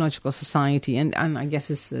of an ecological society? And I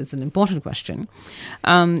guess it's an important question.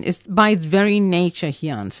 It's by its very nature, he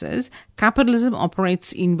answers, capitalism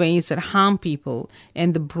operates in ways that harm people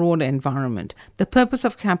and the broader environment. The purpose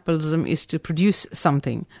of capitalism is to produce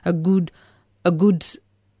something, goods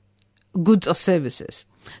or services,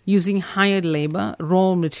 using hired labor,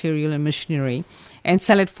 raw material and machinery, and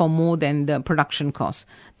sell it for more than the production cost.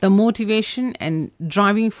 The motivation and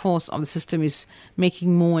driving force of the system is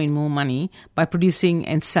making more and more money by producing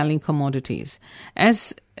and selling commodities.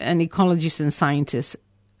 As an ecologist and scientist,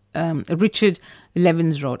 Richard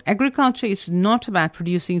Levins wrote, agriculture is not about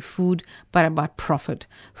producing food, but about profit.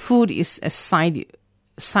 Food is a side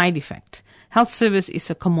effect. Health service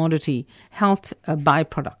is a commodity, health a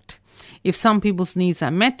byproduct. If some people's needs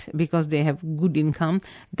are met because they have good income,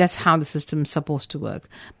 that's how the system is supposed to work.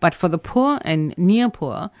 But for the poor and near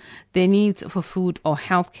poor, their needs for food or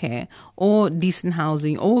health care or decent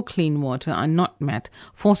housing or clean water are not met,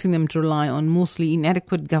 forcing them to rely on mostly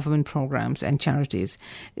inadequate government programs and charities.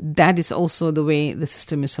 That is also the way the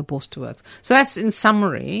system is supposed to work. So that's in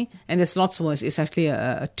summary, and there's lots more. It's actually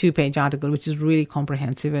a 2-page article, which is really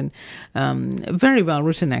comprehensive and very well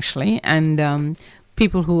written, actually. And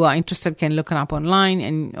people who are interested can look it up online,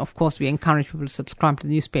 and of course we encourage people to subscribe to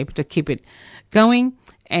the newspaper to keep it going.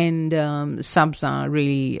 And subs are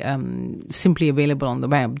really simply available on the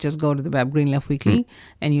web. Just go to the web, Green Left Weekly,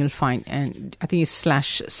 and you'll find, and I think it's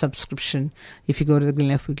 /subscription. If you go to the Green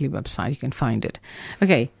Left Weekly website, you can find it.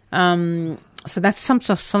 Okay, so that's some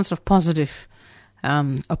sort of positive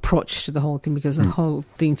approach to the whole thing, because the whole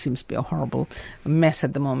thing seems to be a horrible mess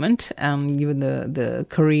at the moment, given the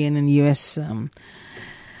Korean and US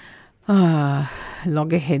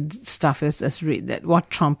loggerhead stuff. That what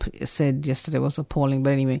Trump said yesterday was appalling. But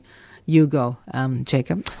anyway, you go,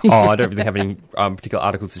 Jacob. I don't really have any particular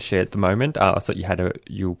articles to share at the moment. I thought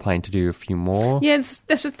you were planning to do a few more. Yeah,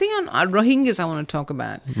 there's a thing on Rohingyas I want to talk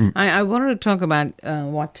about. I wanted to talk about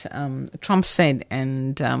what Trump said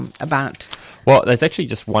and about... Well, there's actually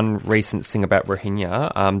just one recent thing about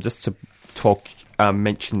Rohingya, just to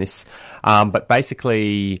mention this. But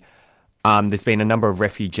basically... there's been a number of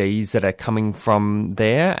refugees that are coming from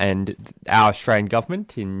there, and our Australian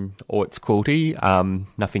government, in all its cruelty,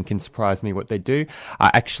 nothing can surprise me what they do,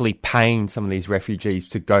 are actually paying some of these refugees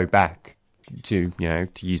to go back to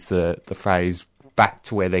use the phrase, back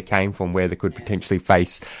to where they came from, where they could potentially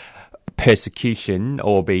face persecution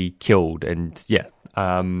or be killed. And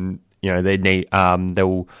they need,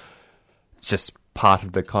 they'll, it's just part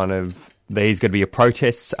of the kind of, there's going to be a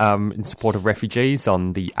protest in support of refugees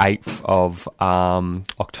on the 8th of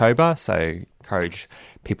October, so encourage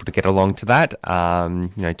people to get along to that,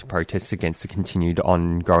 to protest against the continued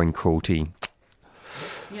ongoing cruelty.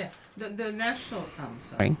 Yeah, the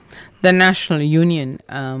National Union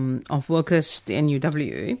of Workers, the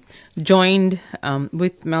NUW, joined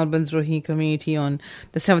with Melbourne's Rohingya community on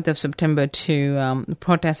the 7th of September to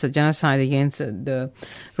protest the genocide against the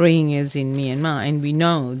Rohingyas in Myanmar. And we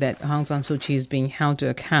know that Aung San Suu Kyi is being held to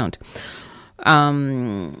account.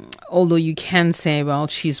 Although you can say, well,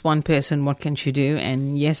 she's one person, what can she do?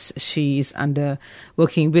 And yes, she is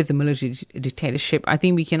working with the military dictatorship. I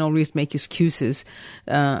think we can always make excuses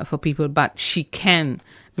for people, but she can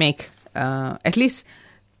make at least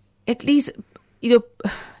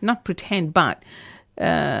not pretend, but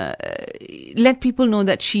let people know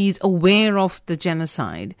that she's aware of the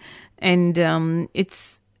genocide, and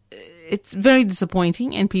it's very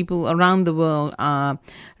disappointing, and people around the world are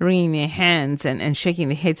wringing their hands and shaking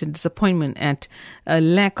their heads in disappointment at a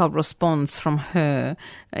lack of response from her,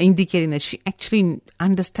 indicating that she actually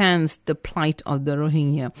understands the plight of the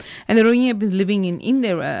Rohingya. And the Rohingya have been living in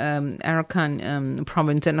their Arakan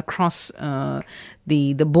province and across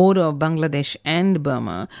the border of Bangladesh and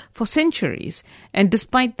Burma for centuries. And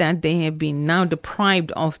despite that, they have been now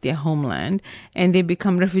deprived of their homeland, and they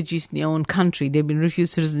become refugees in their own country. They've been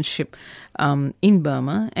refused citizenship in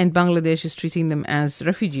Burma, and Bangladesh is treating them as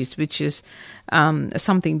refugees, which is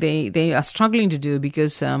something they are struggling to do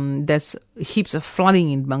because there's heaps of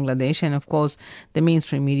flooding in Bangladesh, and of course the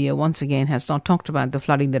mainstream media once again has not talked about the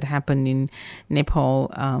flooding that happened in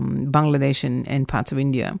Nepal, Bangladesh and parts of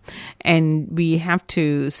India. And we have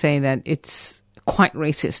to say that it's quite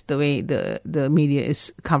racist the way the media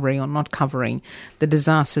is covering or not covering the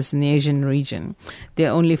disasters in the Asian region.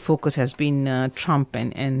 Their only focus has been Trump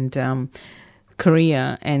and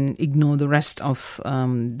Korea, and ignore the rest of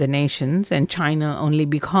the nations, and China only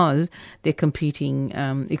because they're competing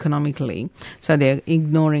economically. So they're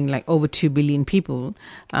ignoring like over 2 billion people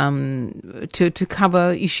to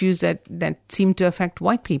cover issues that seem to affect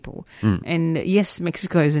white people. And yes,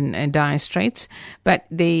 Mexico is in dire straits, but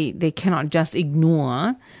they cannot just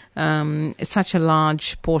ignore such a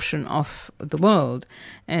large portion of the world,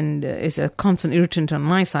 and is a constant irritant on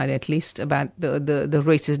my side, at least, about the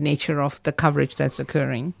racist nature of the coverage that's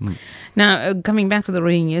occurring. Now, coming back to the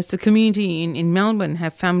Rohingyas, the community in Melbourne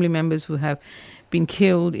have family members who have been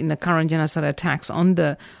killed in the current genocide attacks on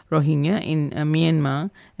the Rohingya in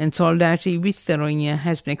Myanmar, and solidarity with the Rohingya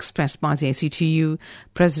has been expressed by the ACTU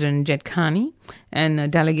President Jed Khani and a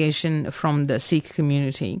delegation from the Sikh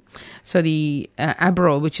community. So the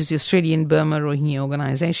ABRO, which is the Australian Burma Rohingya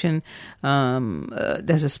organisation,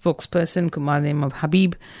 there's a spokesperson, Kumar name of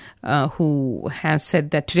Habib, who has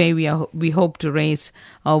said that today we hope to raise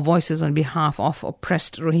our voices on behalf of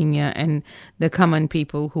oppressed Rohingya and the common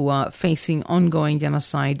people who are facing ongoing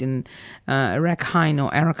genocide in Rakhine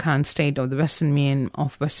or Arakan state of the Western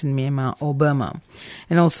Myanmar or Burma,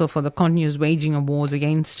 and also for the continuous waging of wars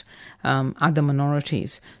against other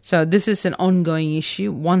minorities. So this is an ongoing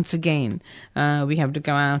issue. Once again, we have to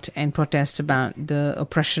go out and protest about the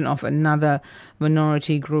oppression of another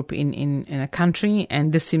minority group in a country,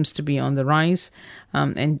 and this seems to be on the rise.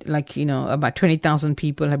 And about 20,000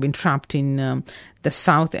 people have been trapped in the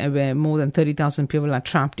south, where more than 30,000 people are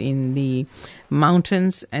trapped in the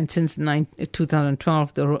mountains. And since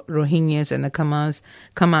 2012, the Rohingyas and the Kamans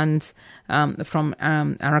from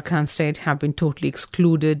Arakan state have been totally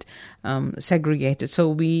excluded, segregated. So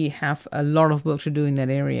we have a lot of work to do in that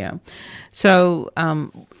area. So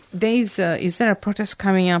is there a protest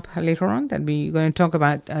coming up later on that we're going to talk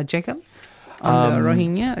about, Jacob, on the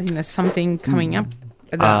Rohingya? I think there's something coming up.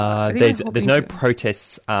 There's no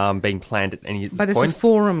protests being planned at any point. But there's a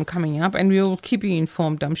forum coming up, and we'll keep you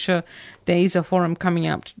informed. I'm sure there is a forum coming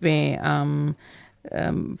up where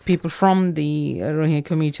people from the Rohingya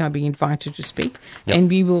community are being invited to speak, and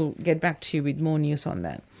we will get back to you with more news on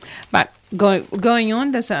that. But going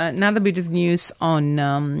on, there's another bit of news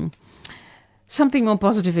on something more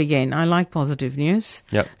positive again. I like positive news.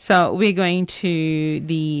 So we're going to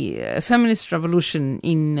the feminist revolution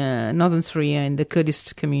in northern Syria in the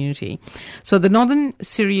Kurdish community. So the Northern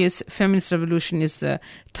Syria's feminist revolution is the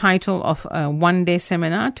title of a one-day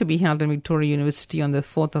seminar to be held in Victoria University on the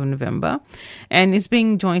 4th of November. And it's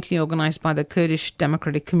being jointly organized by the Kurdish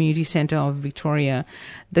Democratic Community Centre of Victoria,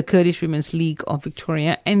 the Kurdish Women's League of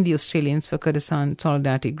Victoria, and the Australians for Kurdistan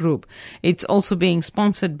Solidarity Group. It's also being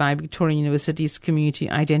sponsored by Victoria University's Community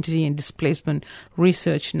Identity and Displacement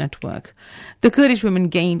Research Network. The Kurdish women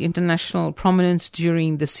gained international prominence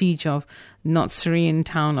during the siege of North Syrian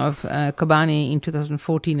town of Kobane in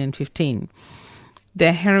 2014 and 15.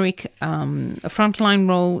 Their heroic frontline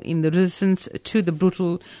role in the resistance to the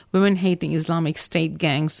brutal women-hating Islamic State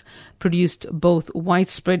gangs produced both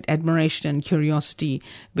widespread admiration and curiosity,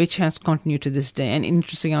 which has continued to this day. And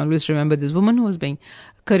interesting, I always remember this woman who was being,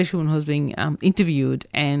 Kurdish woman who was being interviewed,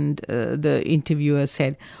 and the interviewer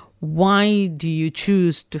said, "Why do you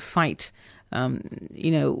choose to fight?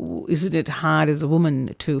 Isn't it hard as a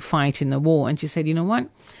woman to fight in a war?" And she said, "You know what?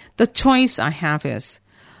 The choice I have is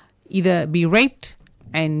either be raped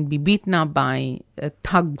and be beaten up by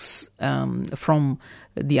thugs from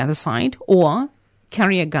the other side, or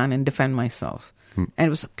carry a gun and defend myself." And it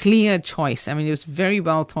was a clear choice. I mean, it was very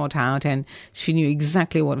well thought out, and she knew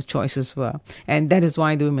exactly what the choices were. And that is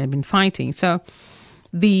why the women have been fighting. So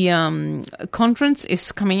The conference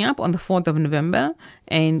is coming up on the 4th of November,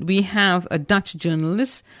 and we have a Dutch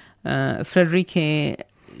journalist, Frederike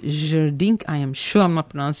Geerdink, I am sure I'm not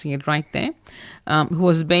pronouncing it right there, who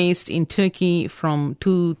was based in Turkey from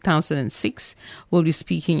 2006, will be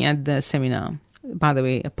speaking at the seminar. By the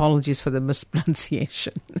way, apologies for the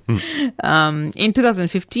mispronunciation. In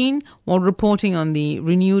 2015, while reporting on the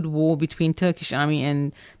renewed war between Turkish army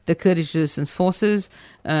and the Kurdish resistance forces,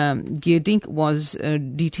 Geerdink was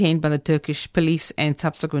detained by the Turkish police and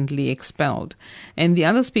subsequently expelled. And the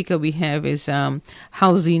other speaker we have is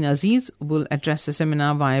Hawzeen Aziz, who will address the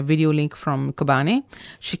seminar via video link from Kobane.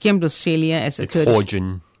 She came to Australia as a Kurdish...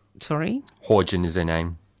 Horjan. Sorry? Horjan is her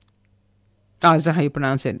name. Oh, is that how you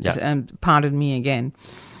pronounce it? Yeah. Pardon me again.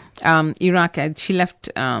 Iraq, she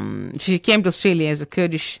left, she came to Australia as a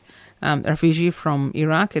Kurdish refugee from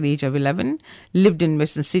Iraq at the age of 11, lived in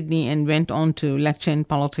Western Sydney and went on to lecture in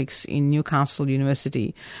politics in Newcastle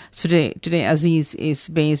University. Today Aziz is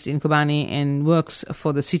based in Kobane and works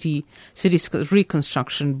for the city's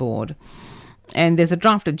reconstruction board. And there's a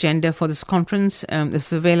draft agenda for this conference.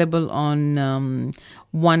 It's available on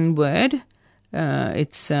one word.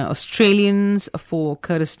 It's Australians for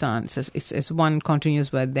Kurdistan. It's one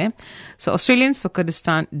continuous word there. So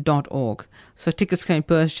AustraliansForKurdistan.org. So tickets can be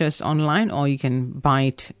purchased online or you can buy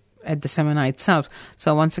it at the seminar itself.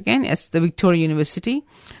 So once again, it's the Victoria University,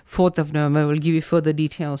 4th of November. We'll give you further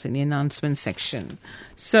details in the announcement section.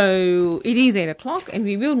 So it is 8 o'clock and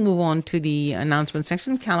we will move on to the announcement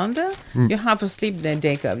section. Calendar, You're half asleep there,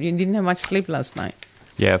 Jacob. You didn't have much sleep last night.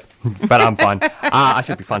 Yeah, but I'm fine. I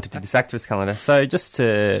should be fine to do this activist calendar. So just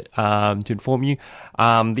to inform you,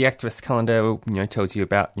 the activist calendar, tells you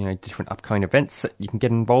about, different upcoming events that you can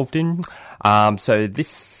get involved in. So this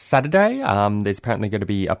Saturday, there's apparently going to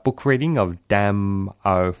be a book reading of Dam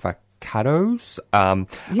O'Facados.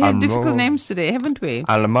 Difficult names today, haven't we?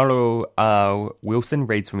 Alamaro Wilson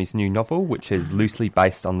reads from his new novel, which is loosely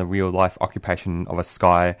based on the real-life occupation of a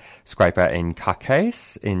skyscraper in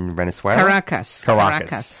Caracas in Venezuela. Caracas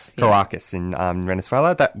in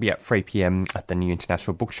Venezuela. That will be at 3 p.m. at the New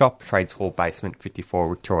International Bookshop, Trades Hall Basement, 54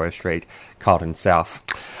 Victoria Street, Carlton South.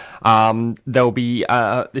 There'll be,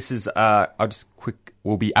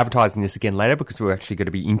 we'll be advertising this again later because we're actually going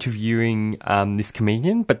to be interviewing this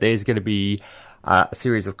comedian, but there's going to be a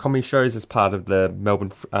series of comedy shows as part of the Melbourne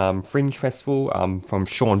Fringe Festival from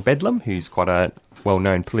Sean Bedlam, who's quite a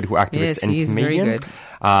well-known political activist and comedian. Very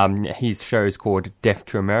good. His show is called Deaf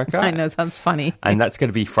to America. I know, sounds funny. And that's going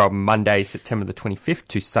to be from Monday, September the 25th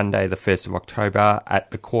to Sunday, the 1st of October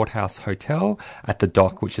at the Courthouse Hotel at the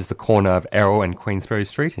Dock, which is the corner of Errol and Queensbury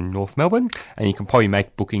Street in North Melbourne. And you can probably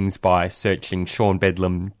make bookings by searching Sean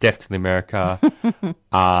Bedlam, Deaf to America,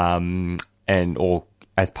 or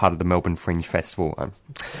as part of the Melbourne Fringe Festival.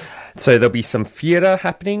 So there'll be some theatre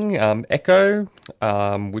happening, Echo,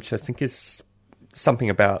 which I think is something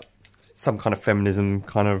about some kind of feminism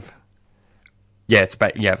kind of... it's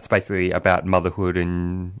basically about motherhood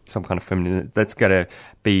and some kind of feminism. That's going to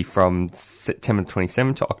be from September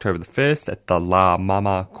 27th to October the 1st at the La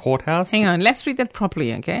Mama Courthouse. Hang on, let's read that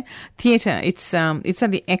properly, okay? Theatre, it's at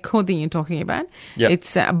the Echo thing you're talking about. Yep.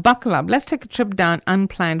 It's buckle up. Let's take a trip down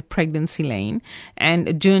unplanned pregnancy lane and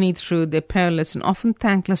a journey through the perilous and often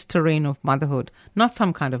thankless terrain of motherhood. Not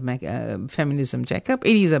some kind of feminism, Jacob.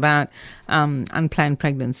 It is about unplanned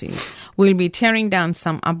pregnancies. We'll be tearing down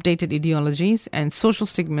some updated ideologies and social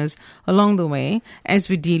stigmas along the way as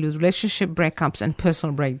we deal with relationship breakups and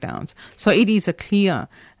personal breakdowns. So it is a clear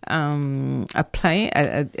a play.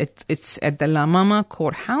 It's at the La Mama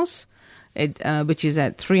Courthouse, which is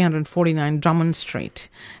at 349 Drummond Street.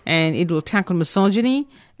 And it will tackle misogyny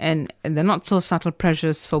and the not-so-subtle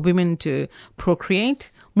pressures for women to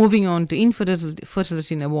procreate. Moving on to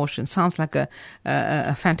infertility and abortion. Sounds like a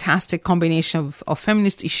fantastic combination of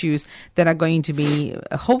feminist issues that are going to be,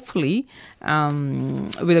 hopefully,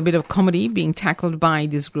 with a bit of comedy being tackled by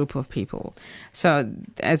this group of people. So,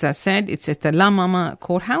 as I said, it's at the La Mama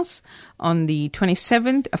Courthouse on the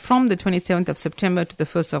 27th, from the 27th of September to the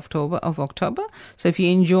 1st of October. So if you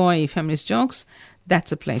enjoy feminist jokes,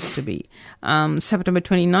 that's a place to be. September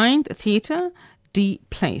 29th, theatre. D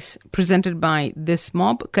Place, presented by This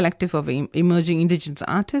Mob, collective of emerging Indigenous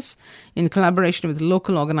artists in collaboration with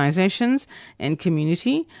local organizations and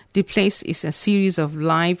community. D Place is a series of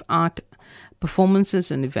live art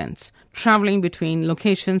performances and events. Traveling between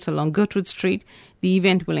locations along Gertrude Street, the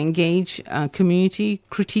event will engage community,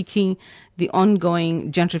 critiquing the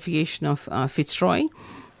ongoing gentrification of Fitzroy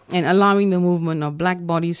and allowing the movement of black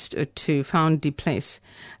bodies to found D Place.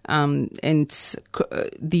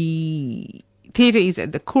 The theatre is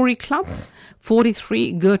at the Corey Club,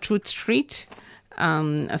 43 Gertrude Street,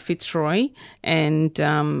 Fitzroy, and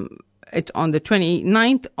it's on the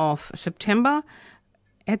 29th of September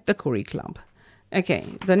at the Curry Club. Okay,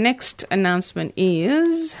 the next announcement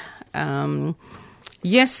is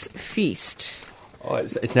Yes Feast. Oh,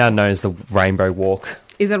 it's now known as the Rainbow Walk.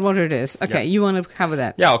 Is that what it is? Okay, you want to cover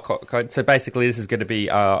that? Yeah, so basically this is going to be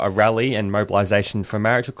a rally and mobilisation for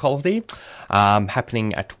marriage equality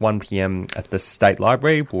happening at 1 p.m. at the State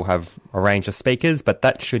Library. We'll have a range of speakers, but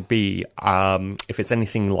that should be, if it's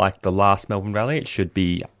anything like the last Melbourne rally, it should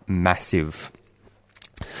be massive.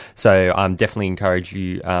 So definitely encourage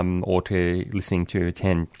you all to listening to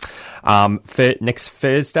attend. For next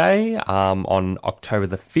Thursday on October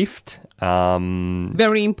the 5th.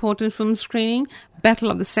 Very important film screening.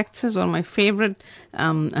 Battle of the Sexes, one of my favourite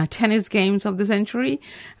tennis games of the century.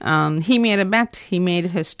 He made a bet, he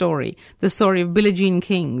made her story. The story of Billie Jean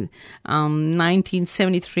King,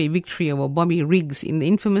 1973 victory over Bobby Riggs in the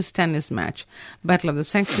infamous tennis match. Battle of the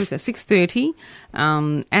Sexes at 6:30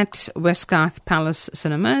 at Westgarth Palace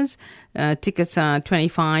Cinemas. Tickets are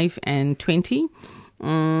 25 and 20.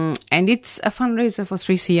 And it's a fundraiser for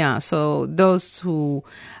 3CR. So those who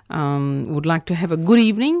would like to have a good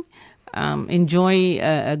evening, enjoy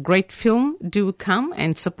a great film, do come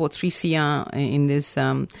and support 3CR in this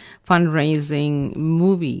fundraising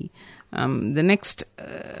movie. The next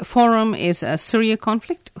forum is a Syria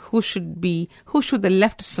conflict. Who should the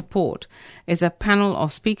left support? Is a panel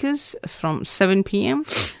of speakers from 7 p.m.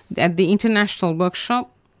 at the International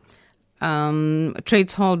Workshop,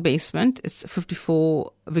 Trades Hall basement. It's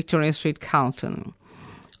 54 Victoria Street, Carlton.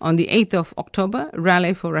 On the 8th of October,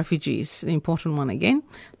 Rally for Refugees, an important one again.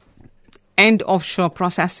 End offshore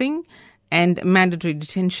processing and mandatory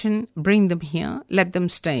detention. Bring them here, let them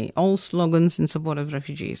stay. All slogans in support of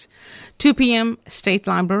refugees. 2 p.m. State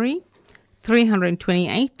Library,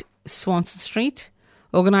 328 Swanson Street,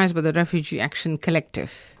 organised by the Refugee Action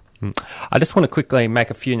Collective. I just want to quickly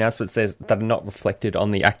make a few announcements that are not reflected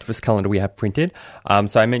on the activist calendar we have printed.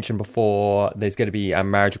 So I mentioned before there's going to be a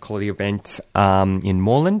marriage equality event in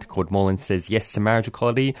Moreland called Moreland Says Yes to Marriage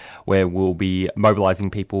Equality, where we'll be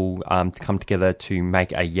mobilising people to come together to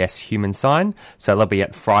make a Yes Human sign. So they'll be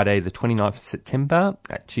at Friday the 29th of September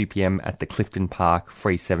at 2 p.m. at the Clifton Park,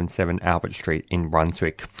 377 Albert Street in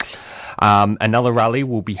Brunswick. Another rally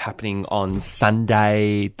will be happening on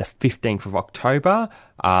Sunday the 15th of October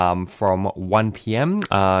from 1 p.m.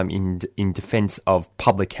 in defence of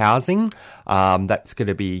public housing. That's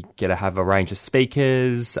going to have a range of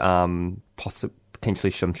speakers,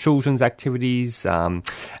 potentially some children's activities,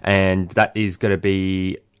 and that is going to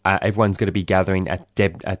be everyone's going to be gathering at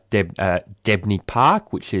Debney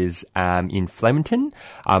Park, which is in Flemington,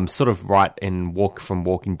 sort of right in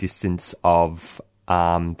walking distance of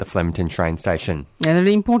the Flemington train station. Yeah, they're an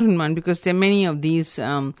important one because there are many of these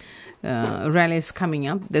rallies coming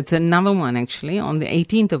up. There's another one actually on the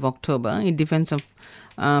 18th of October in defense of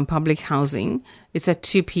public housing. It's at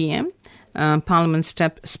 2 p.m. Parliament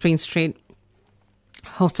Step, Spring Street,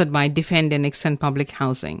 hosted by Defend and Extend Public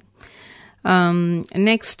Housing.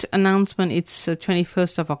 Next announcement, it's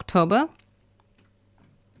 21st of October.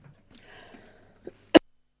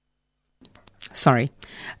 Sorry.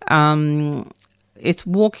 It's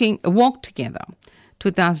Walk Together,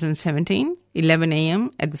 2017, 11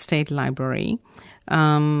 a.m. at the State Library.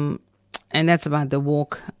 And that's about the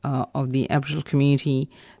walk of the Aboriginal community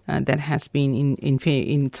that has been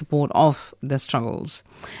in support of the struggles.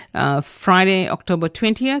 Friday, October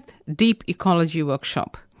 20th, Deep Ecology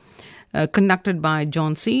Workshop, conducted by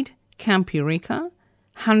John Seed, Camp Eureka,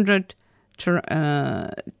 100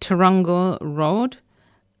 Taronga Road,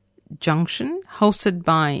 Junction, hosted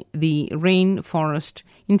by the Rainforest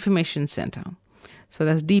Information Centre. So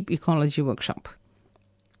that's Deep Ecology Workshop.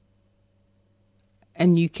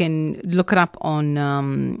 And you can look it up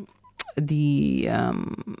on the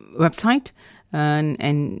website,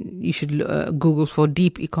 and you should Google for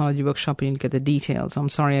Deep Ecology Workshop and you'll get the details. I'm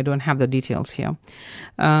sorry, I don't have the details here.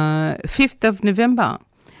 5th of November,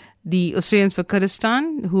 the Australians for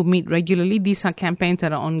Kurdistan, who meet regularly. These are campaigns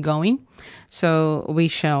that are ongoing. So we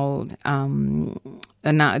shall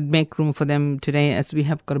make room for them today as we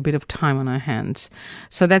have got a bit of time on our hands.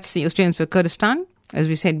 So that's the Australians for Kurdistan. As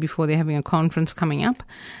we said before, they're having a conference coming up.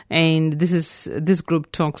 And this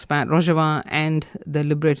group talks about Rojava and the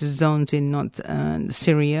liberated zones in North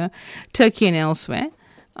Syria, Turkey and elsewhere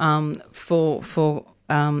for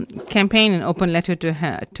campaign an open letter to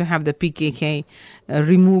have the PKK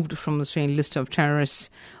removed from the Australian list of terrorist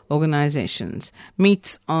organizations.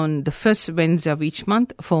 Meets on the first Wednesday of each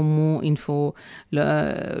month. For more info,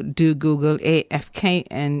 do Google AFK,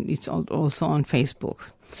 and it's also on Facebook.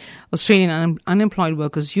 Australian Unemployed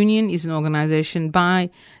Workers Union is an organisation by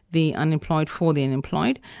the unemployed for the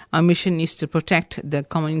unemployed. Our mission is to protect the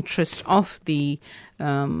common interest of the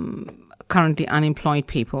currently unemployed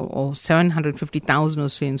people, or 750,000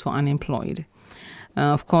 Australians who are unemployed.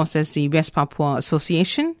 Of course, there's the West Papua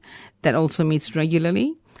Association that also meets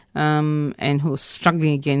regularly. And who's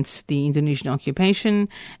struggling against the Indonesian occupation.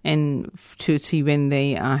 And to see when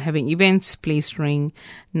they are having events, please ring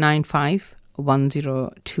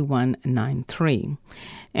 95102193.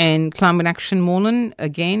 And Climate Action Moreland,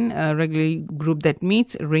 again, a regular group that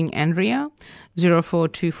meets, ring Andrea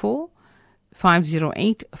 0424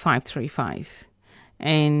 508 535.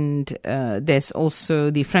 And there's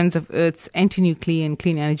also the Friends of Earth's Anti-Nuclear and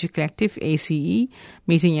Clean Energy Collective, ACE,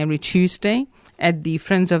 meeting every Tuesday at the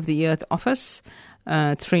Friends of the Earth office,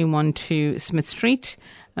 312 Smith Street.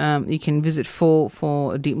 You can visit for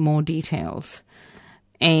more details.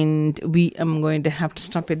 And I'm going to have to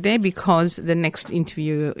stop it there because the next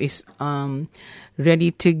interview is ready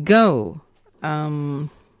to go.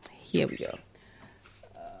 Here we go.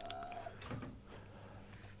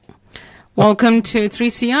 Welcome to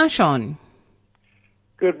 3CR, Sean.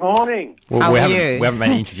 Good morning. Well, How we are haven't, you? We haven't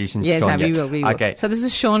made introductions to Yes, Sean yet. we will. Okay. So this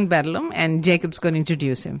is Sean Bedlam, and Jacob's going to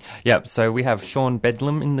introduce him. Yep, so we have Sean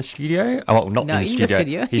Bedlam in the studio. Oh, well, not No, in the in the studio.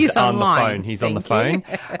 studio. He's on online. the phone. He's on the Thank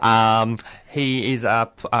phone. He is a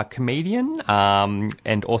comedian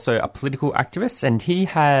and also a political activist, and he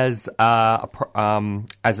has,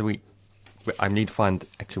 I need to find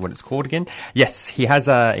actually what it's called again. Yes, he has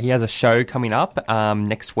a show coming up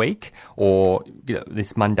next week, or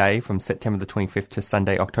this Monday from September the 25th to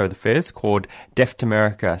Sunday, October the 1st, called Deaf to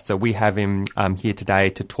America. So we have him here today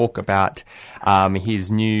to talk about his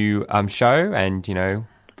new show. And,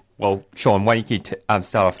 well, Sean, why don't you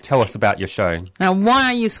start off? Tell us about your show. Now, why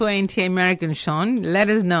are you so anti-American, Sean? Let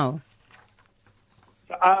us know.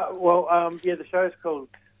 The show's called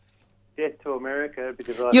Death to America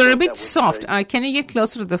because You're a bit soft. Can you get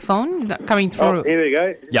closer to the phone? Coming through. Oh, here we go.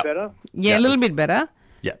 Is it better? Yeah, a little bit better.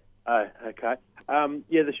 Yeah. Oh, okay.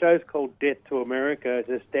 The show's called Death to America. It's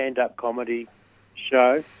a stand-up comedy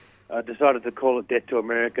show. I decided to call it Death to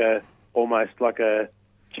America almost like a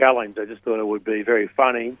challenge. I just thought it would be very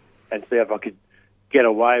funny and see if I could get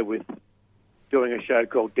away with doing a show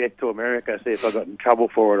called Death to America, see if I got in trouble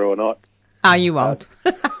for it or not. You won't.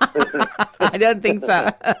 I don't think so.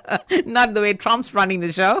 Not the way Trump's running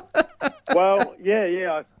the show. Well,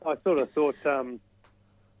 yeah. I sort of thought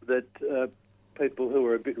that people who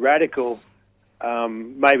are a bit radical,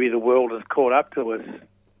 maybe the world has caught up to us,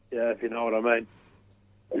 if you know what I mean,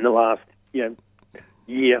 in the last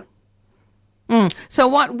year. So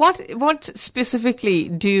what specifically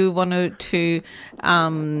do you want to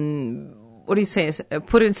what do you say?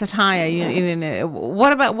 Put in satire.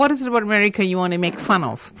 What is it about America you want to make fun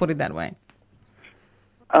of? Put it that way.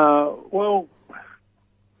 Well,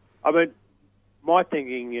 I mean, my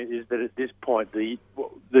thinking is that at this point the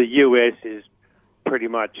US is pretty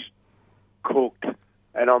much cooked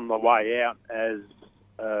and on the way out as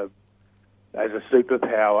a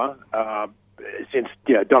superpower since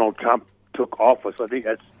Donald Trump took office. I think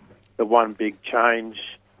that's the one big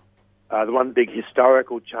change, the one big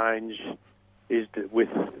historical change. Is that with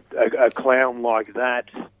a clown like that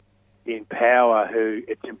in power, who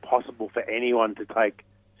it's impossible for anyone to take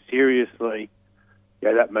seriously,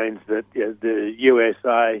 that means that the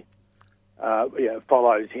USA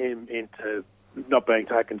follows him into not being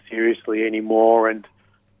taken seriously anymore, and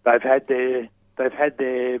they've had their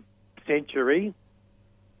century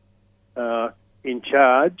in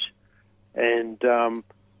charge, and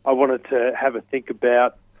I wanted to have a think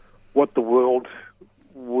about what the world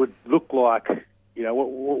would look like.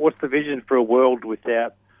 What's the vision for a world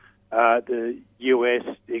without the US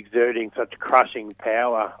exerting such crushing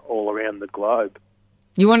power all around the globe?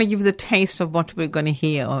 You want to give the taste of what we're going to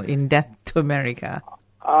hear in Death to America?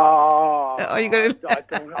 Oh, are you going to? I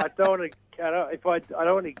don't want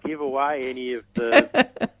to give away any of the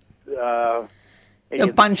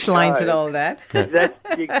punchlines and all that. That's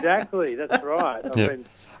exactly. That's right.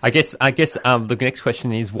 I guess the next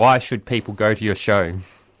question is, why should people go to your show?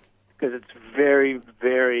 Because it's very,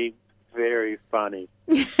 very, very funny.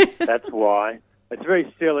 That's why. It's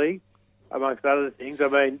very silly, amongst other things. I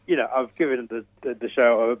mean, I've given the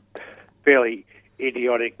show a fairly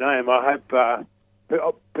idiotic name. I hope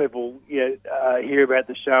people hear about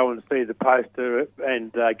the show and see the poster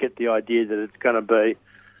and get the idea that it's going to be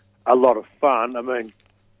a lot of fun. I mean,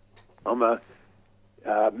 I'm a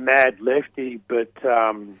mad lefty, but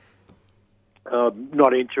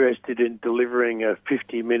not interested in delivering a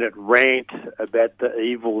 50-minute rant about the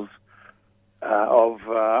evils of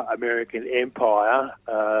American empire.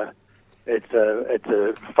 It's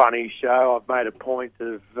a funny show. I've made a point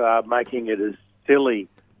of making it as silly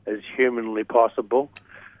as humanly possible.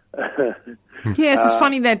 Yes, it's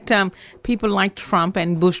funny that people like Trump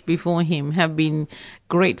and Bush before him have been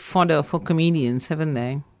great fodder for comedians, haven't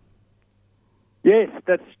they? Yes,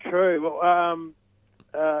 that's true. Well,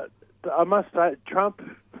 I must say, Trump,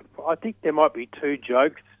 I think there might be 2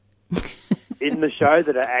 jokes in the show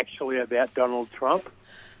that are actually about Donald Trump.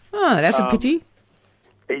 Oh, that's a pity.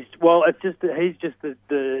 It's just that he's just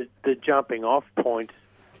the jumping off point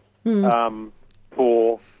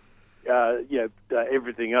for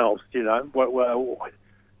everything else. You know,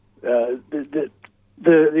 the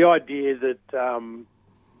idea that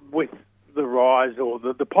with the rise or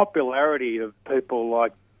the popularity of people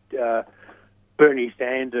like Bernie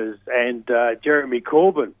Sanders and Jeremy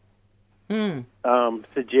Corbyn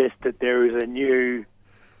suggests that there is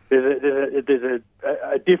there's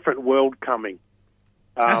a different world coming.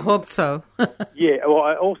 I hope so. Yeah,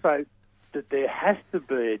 well, also that there has to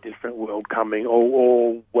be a different world coming,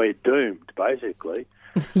 or we're doomed, basically.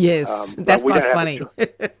 Yes, that's quite funny.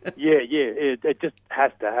 It just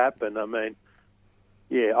has to happen. I mean,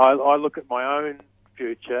 I look at my own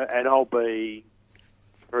future, and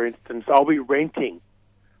for instance, I'll be renting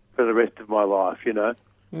for the rest of my life, you know,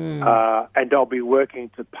 and I'll be working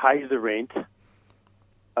to pay the rent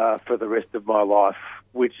for the rest of my life,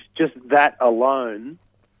 which just that alone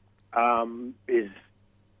is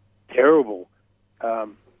terrible.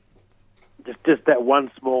 Just that one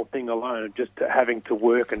small thing alone, just having to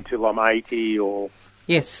work until I'm 80 or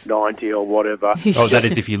 90 or whatever. Oh, that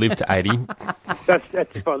is if you live to 80. That's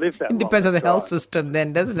if I live that long. It depends on the health system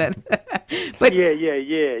then, doesn't it? But yeah.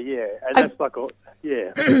 And that's like,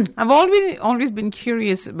 I've always been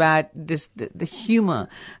curious about the humor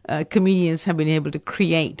comedians have been able to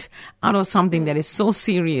create out of something that is so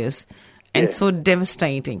serious and so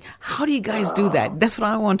devastating. How do you guys do that? That's what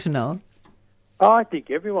I want to know. I think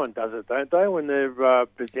everyone does it, don't they? When they're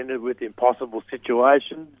presented with impossible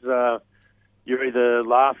situations, you either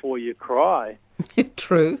laugh or you cry.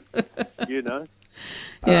 True. You know?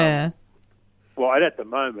 Yeah. Well, and at the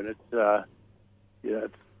moment, it's,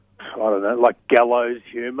 it's, I don't know, like gallows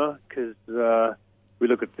humour, because we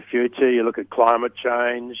look at the future, you look at climate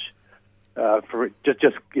change.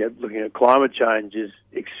 Looking at climate change is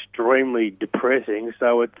extremely depressing,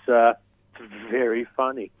 so it's very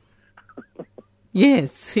funny.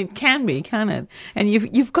 Yes, it can be, can it? And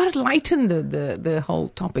you've got to lighten the whole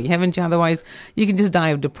topic, haven't you? Otherwise, you can just die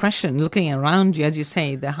of depression looking around you, as you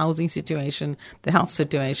say, the housing situation, the health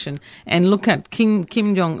situation, and look at Kim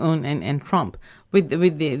Jong-un and Trump with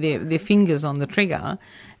their fingers on the trigger,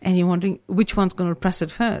 and you're wondering which one's going to press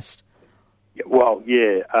it first. Well,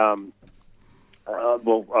 yeah.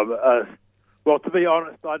 Well, to be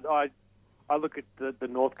honest, I look at the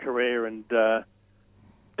North Korea and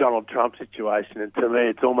Donald Trump situation, and to me,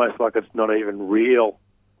 it's almost like it's not even real.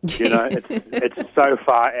 You know, it's so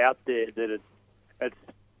far out there that it's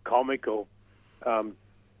comical,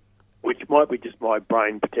 which might be just my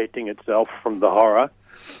brain protecting itself from the horror.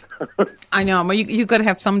 I know, but you've got to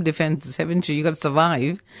have some defenses, haven't you? You've got to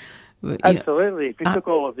survive. Absolutely. If you took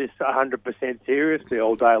all of this 100% seriously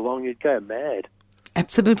all day long, you'd go mad.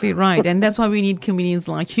 Absolutely right. And that's why we need comedians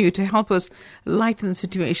like you to help us lighten the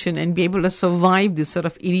situation and be able to survive this sort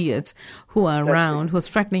of idiots who are around, who are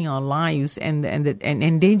threatening our lives and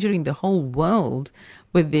endangering the whole world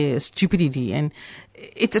with their stupidity. And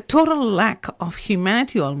it's a total lack of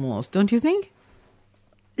humanity almost, don't you think?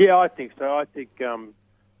 Yeah, I think so. I think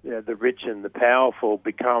the rich and the powerful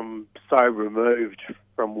become so removed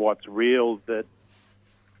from what's real that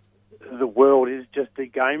the world is just a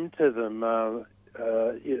game to them. I'm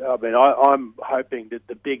hoping that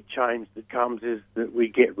the big change that comes is that we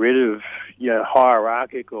get rid of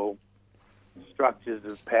hierarchical structures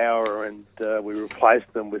of power and we replace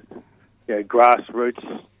them with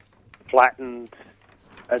grassroots, flattened,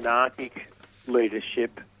 anarchic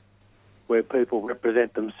leadership where people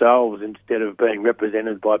represent themselves instead of being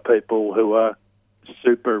represented by people who are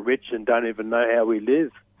super rich and don't even know how we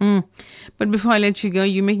live. But before I let you go,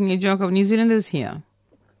 you're making a joke of New Zealanders here.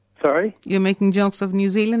 Sorry? You're making jokes of New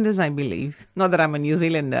Zealanders, I believe. Not that I'm a New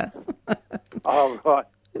Zealander. Oh, right.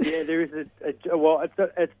 Yeah, there is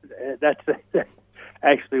that's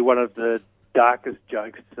actually one of the darkest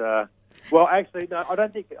jokes Well, actually, no, I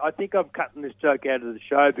don't think. I think I'm cutting this joke out of the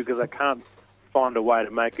show because I can't find a way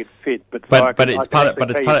to make it fit. But it's part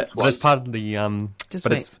of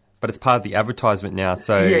the advertisement now.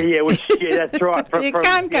 So yeah, that's right. You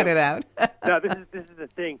can't cut it out. No, this is the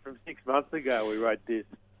thing. From 6 months ago, we wrote this.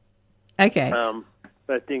 Okay.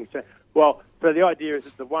 Well, so the idea is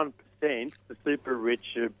that the 1%, the super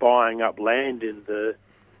rich, are buying up land in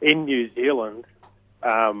New Zealand.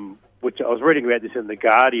 Which I was reading about this in The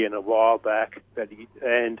Guardian a while back,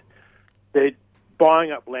 and they're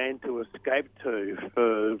buying up land to escape to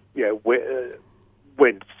for,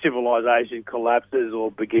 when civilization collapses or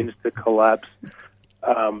begins to collapse.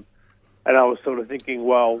 And I was sort of thinking,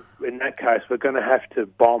 well, in that case, we're going to have to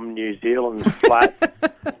bomb New Zealand flat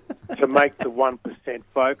to make the 1%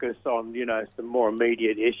 focus on, some more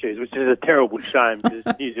immediate issues, which is a terrible shame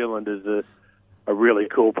because New Zealanders are really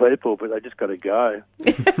cool people, but they just got to go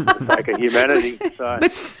for the sake of humanity. So.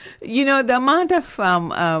 But, the amount of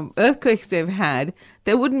earthquakes they've had,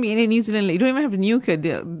 there wouldn't be any New Zealand. You don't even have to nuke it.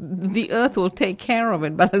 The earth will take care of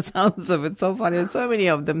it by the sounds of it so far. There's so many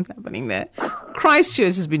of them happening there.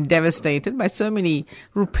 Christchurch has been devastated by so many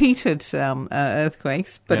repeated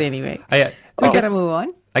earthquakes. But anyway, we've got to move on.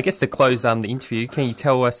 I guess to close the interview, can you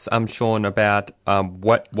tell us, Sean, about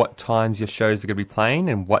what times your shows are going to be playing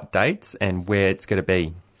and what dates and where it's going to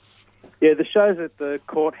be? Yeah, the show's at the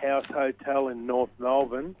Courthouse Hotel in North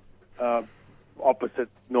Melbourne, opposite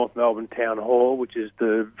North Melbourne Town Hall, which is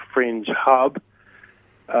the fringe hub.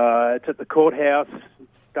 It's at the Courthouse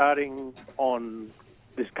starting on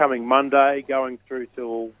this coming Monday, going through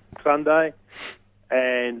till Sunday.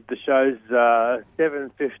 And the show's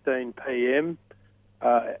 7:15 p.m.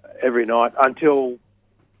 Every night until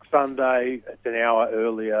Sunday. It's an hour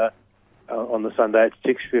earlier on the Sunday.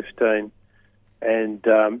 It's 6:15, and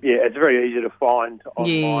it's very easy to find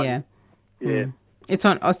online. Yeah.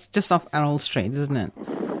 It's just off Errol Street, isn't it?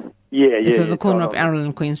 Yeah. It's at the corner of Errol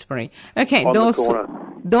and Queensbury. Okay,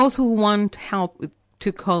 those who want help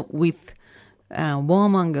to cope with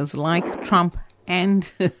warmongers like Trump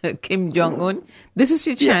and Kim Jong-un, this is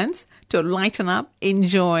your chance to lighten up,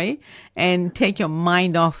 enjoy, and take your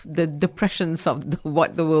mind off the depressions of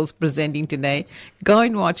what the world's presenting today. Go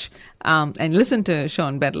and watch and listen to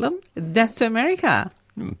Sean Bedlam, Death to America.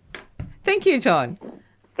 Thank you, John.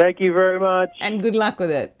 Thank you very much. And good luck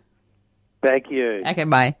with it. Thank you. Okay,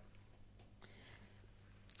 bye.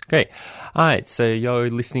 Okay. All right, so you're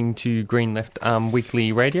listening to Green Left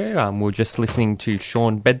Weekly Radio. We're just listening to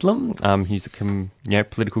Sean Bedlam. He's a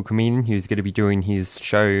political comedian who's going to be doing his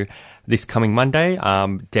show this coming Monday,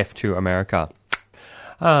 Deaf to America.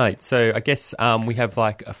 All right, so I guess we have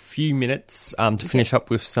like a few minutes to finish up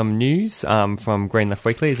with some news from Green Left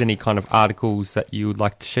Weekly. Is there any kind of articles that you would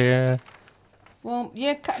like to share? Well,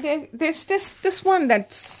 there's this one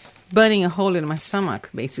that's burning a hole in my stomach,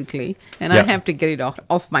 basically, and I have to get it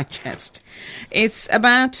off my chest. It's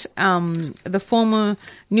about the former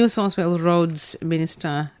New South Wales Roads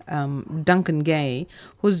Minister, Duncan Gay,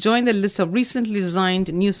 who's joined the list of recently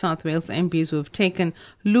resigned New South Wales MPs who have taken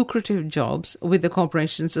lucrative jobs with the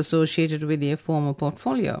corporations associated with their former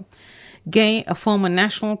portfolio. Gay, a former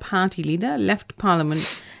National Party leader, left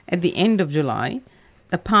Parliament at the end of July.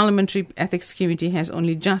 The Parliamentary Ethics Committee has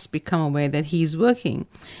only just become aware that he is working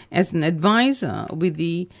as an advisor with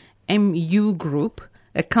the MU Group,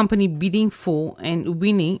 a company bidding for and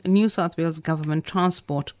winning New South Wales government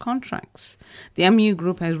transport contracts. The MU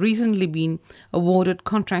Group has recently been awarded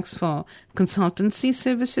contracts for consultancy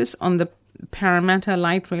services on the Parramatta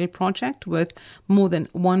Light Rail project worth more than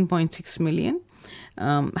 $1.6 million.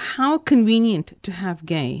 How convenient to have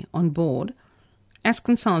Gay on board as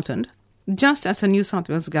consultant, just as the New South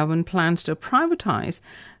Wales government plans to privatise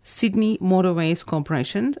Sydney Motorways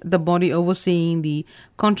Corporation, the body overseeing the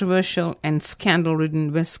controversial and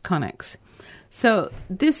scandal-ridden WestConnex. So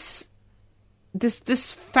this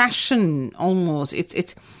fashion almost,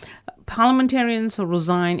 it's parliamentarians who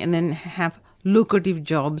resign and then have lucrative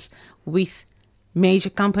jobs with major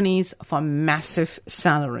companies for massive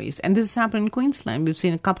salaries. And this has happened in Queensland. We've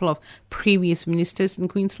seen a couple of previous ministers in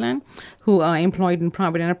Queensland who are employed in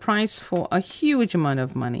private enterprise for a huge amount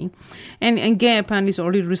of money. And Gay apparently is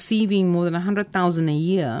already receiving more than $100,000 a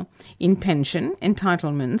year in pension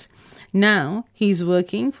entitlements. Now he's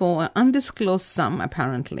working for an undisclosed sum,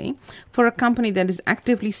 apparently, for a company that is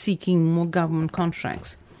actively seeking more government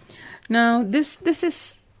contracts. Now, this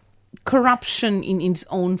is corruption in its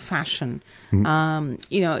own fashion.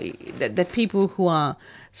 That people who are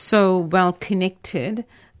so well connected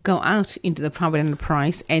go out into the private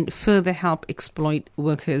enterprise and further help exploit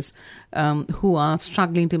workers who are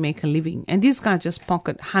struggling to make a living. And these guys just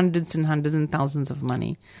pocket hundreds and hundreds and thousands of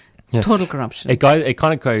money. Yeah. Total corruption. It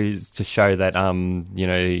kind of goes to show that,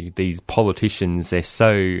 these politicians, they're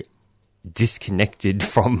so disconnected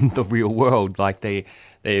from the real world. Like they're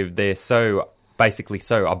so basically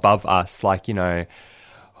so above us. Like,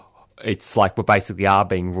 it's like we basically are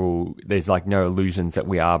being ruled. There's like no illusions that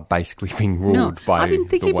we are basically being ruled by. I've been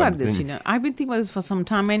thinking the about ones this. I've been thinking about this for some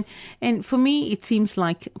time, and for me, it seems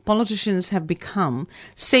like politicians have become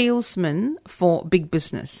salesmen for big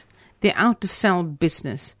business. They're out to sell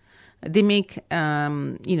business. They make,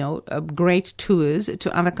 great tours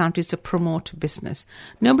to other countries to promote business.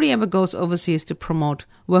 Nobody ever goes overseas to promote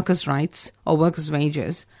workers' rights or workers'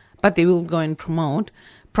 wages, but they will go and promote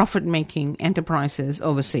profit-making enterprises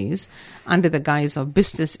overseas under the guise of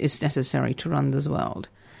business is necessary to run this world.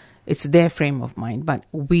 It's their frame of mind, but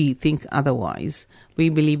we think otherwise. We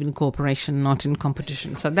believe in cooperation, not in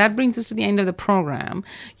competition. So that brings us to the end of the program.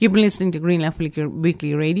 You've been listening to Green Left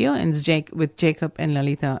Weekly Radio, and it's with Jacob and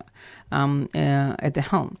Lalitha at the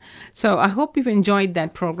helm. So I hope you've enjoyed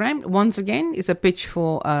that program. Once again, it's a pitch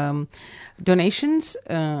for donations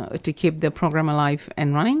to keep the program alive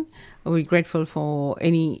and running. We're grateful for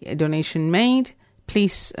any donation made.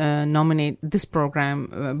 Please nominate this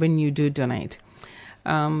program when you do donate.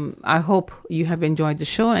 I hope you have enjoyed the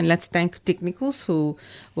show, and let's thank Dick Nichols, who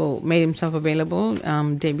made himself available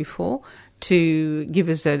day before to give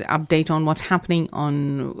us an update on what's happening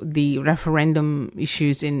on the referendum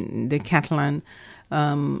issues in the Catalan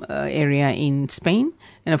area in Spain,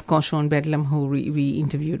 and of course Sean Bedlam, who we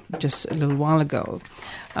interviewed just a little while ago.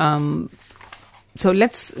 So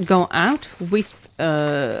let's go out with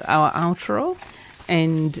our outro.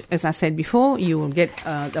 And as I said before, you will get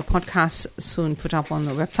the podcast soon put up on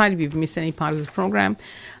the website if you've missed any part of this program,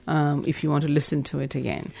 if you want to listen to it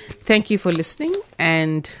again. Thank you for listening,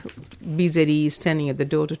 and BZE is standing at the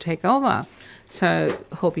door to take over. So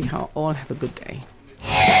hope you all have a good day.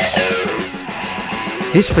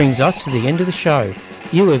 This brings us to the end of the show.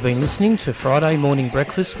 You have been listening to Friday Morning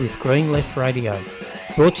Breakfast with Green Left Radio.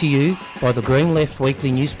 Brought to you by the Green Left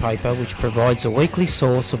Weekly newspaper, which provides a weekly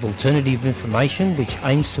source of alternative information which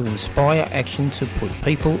aims to inspire action to put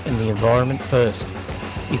people and the environment first.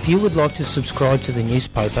 If you would like to subscribe to the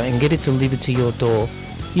newspaper and get it delivered to your door,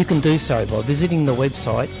 you can do so by visiting the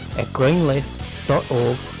website at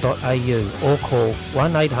greenleft.org.au or call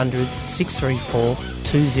 1800 634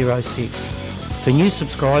 206. For new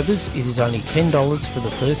subscribers, it is only $10 for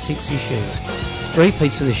the first 6 issues.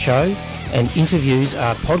 Repeats of the show and interviews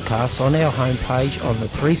are podcasts on our homepage on the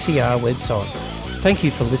 3CR website. Thank you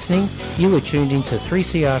for listening. You are tuned into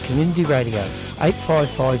 3CR Community Radio,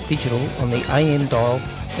 855 digital on the AM dial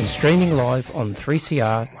and streaming live on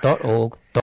 3cr.org.au.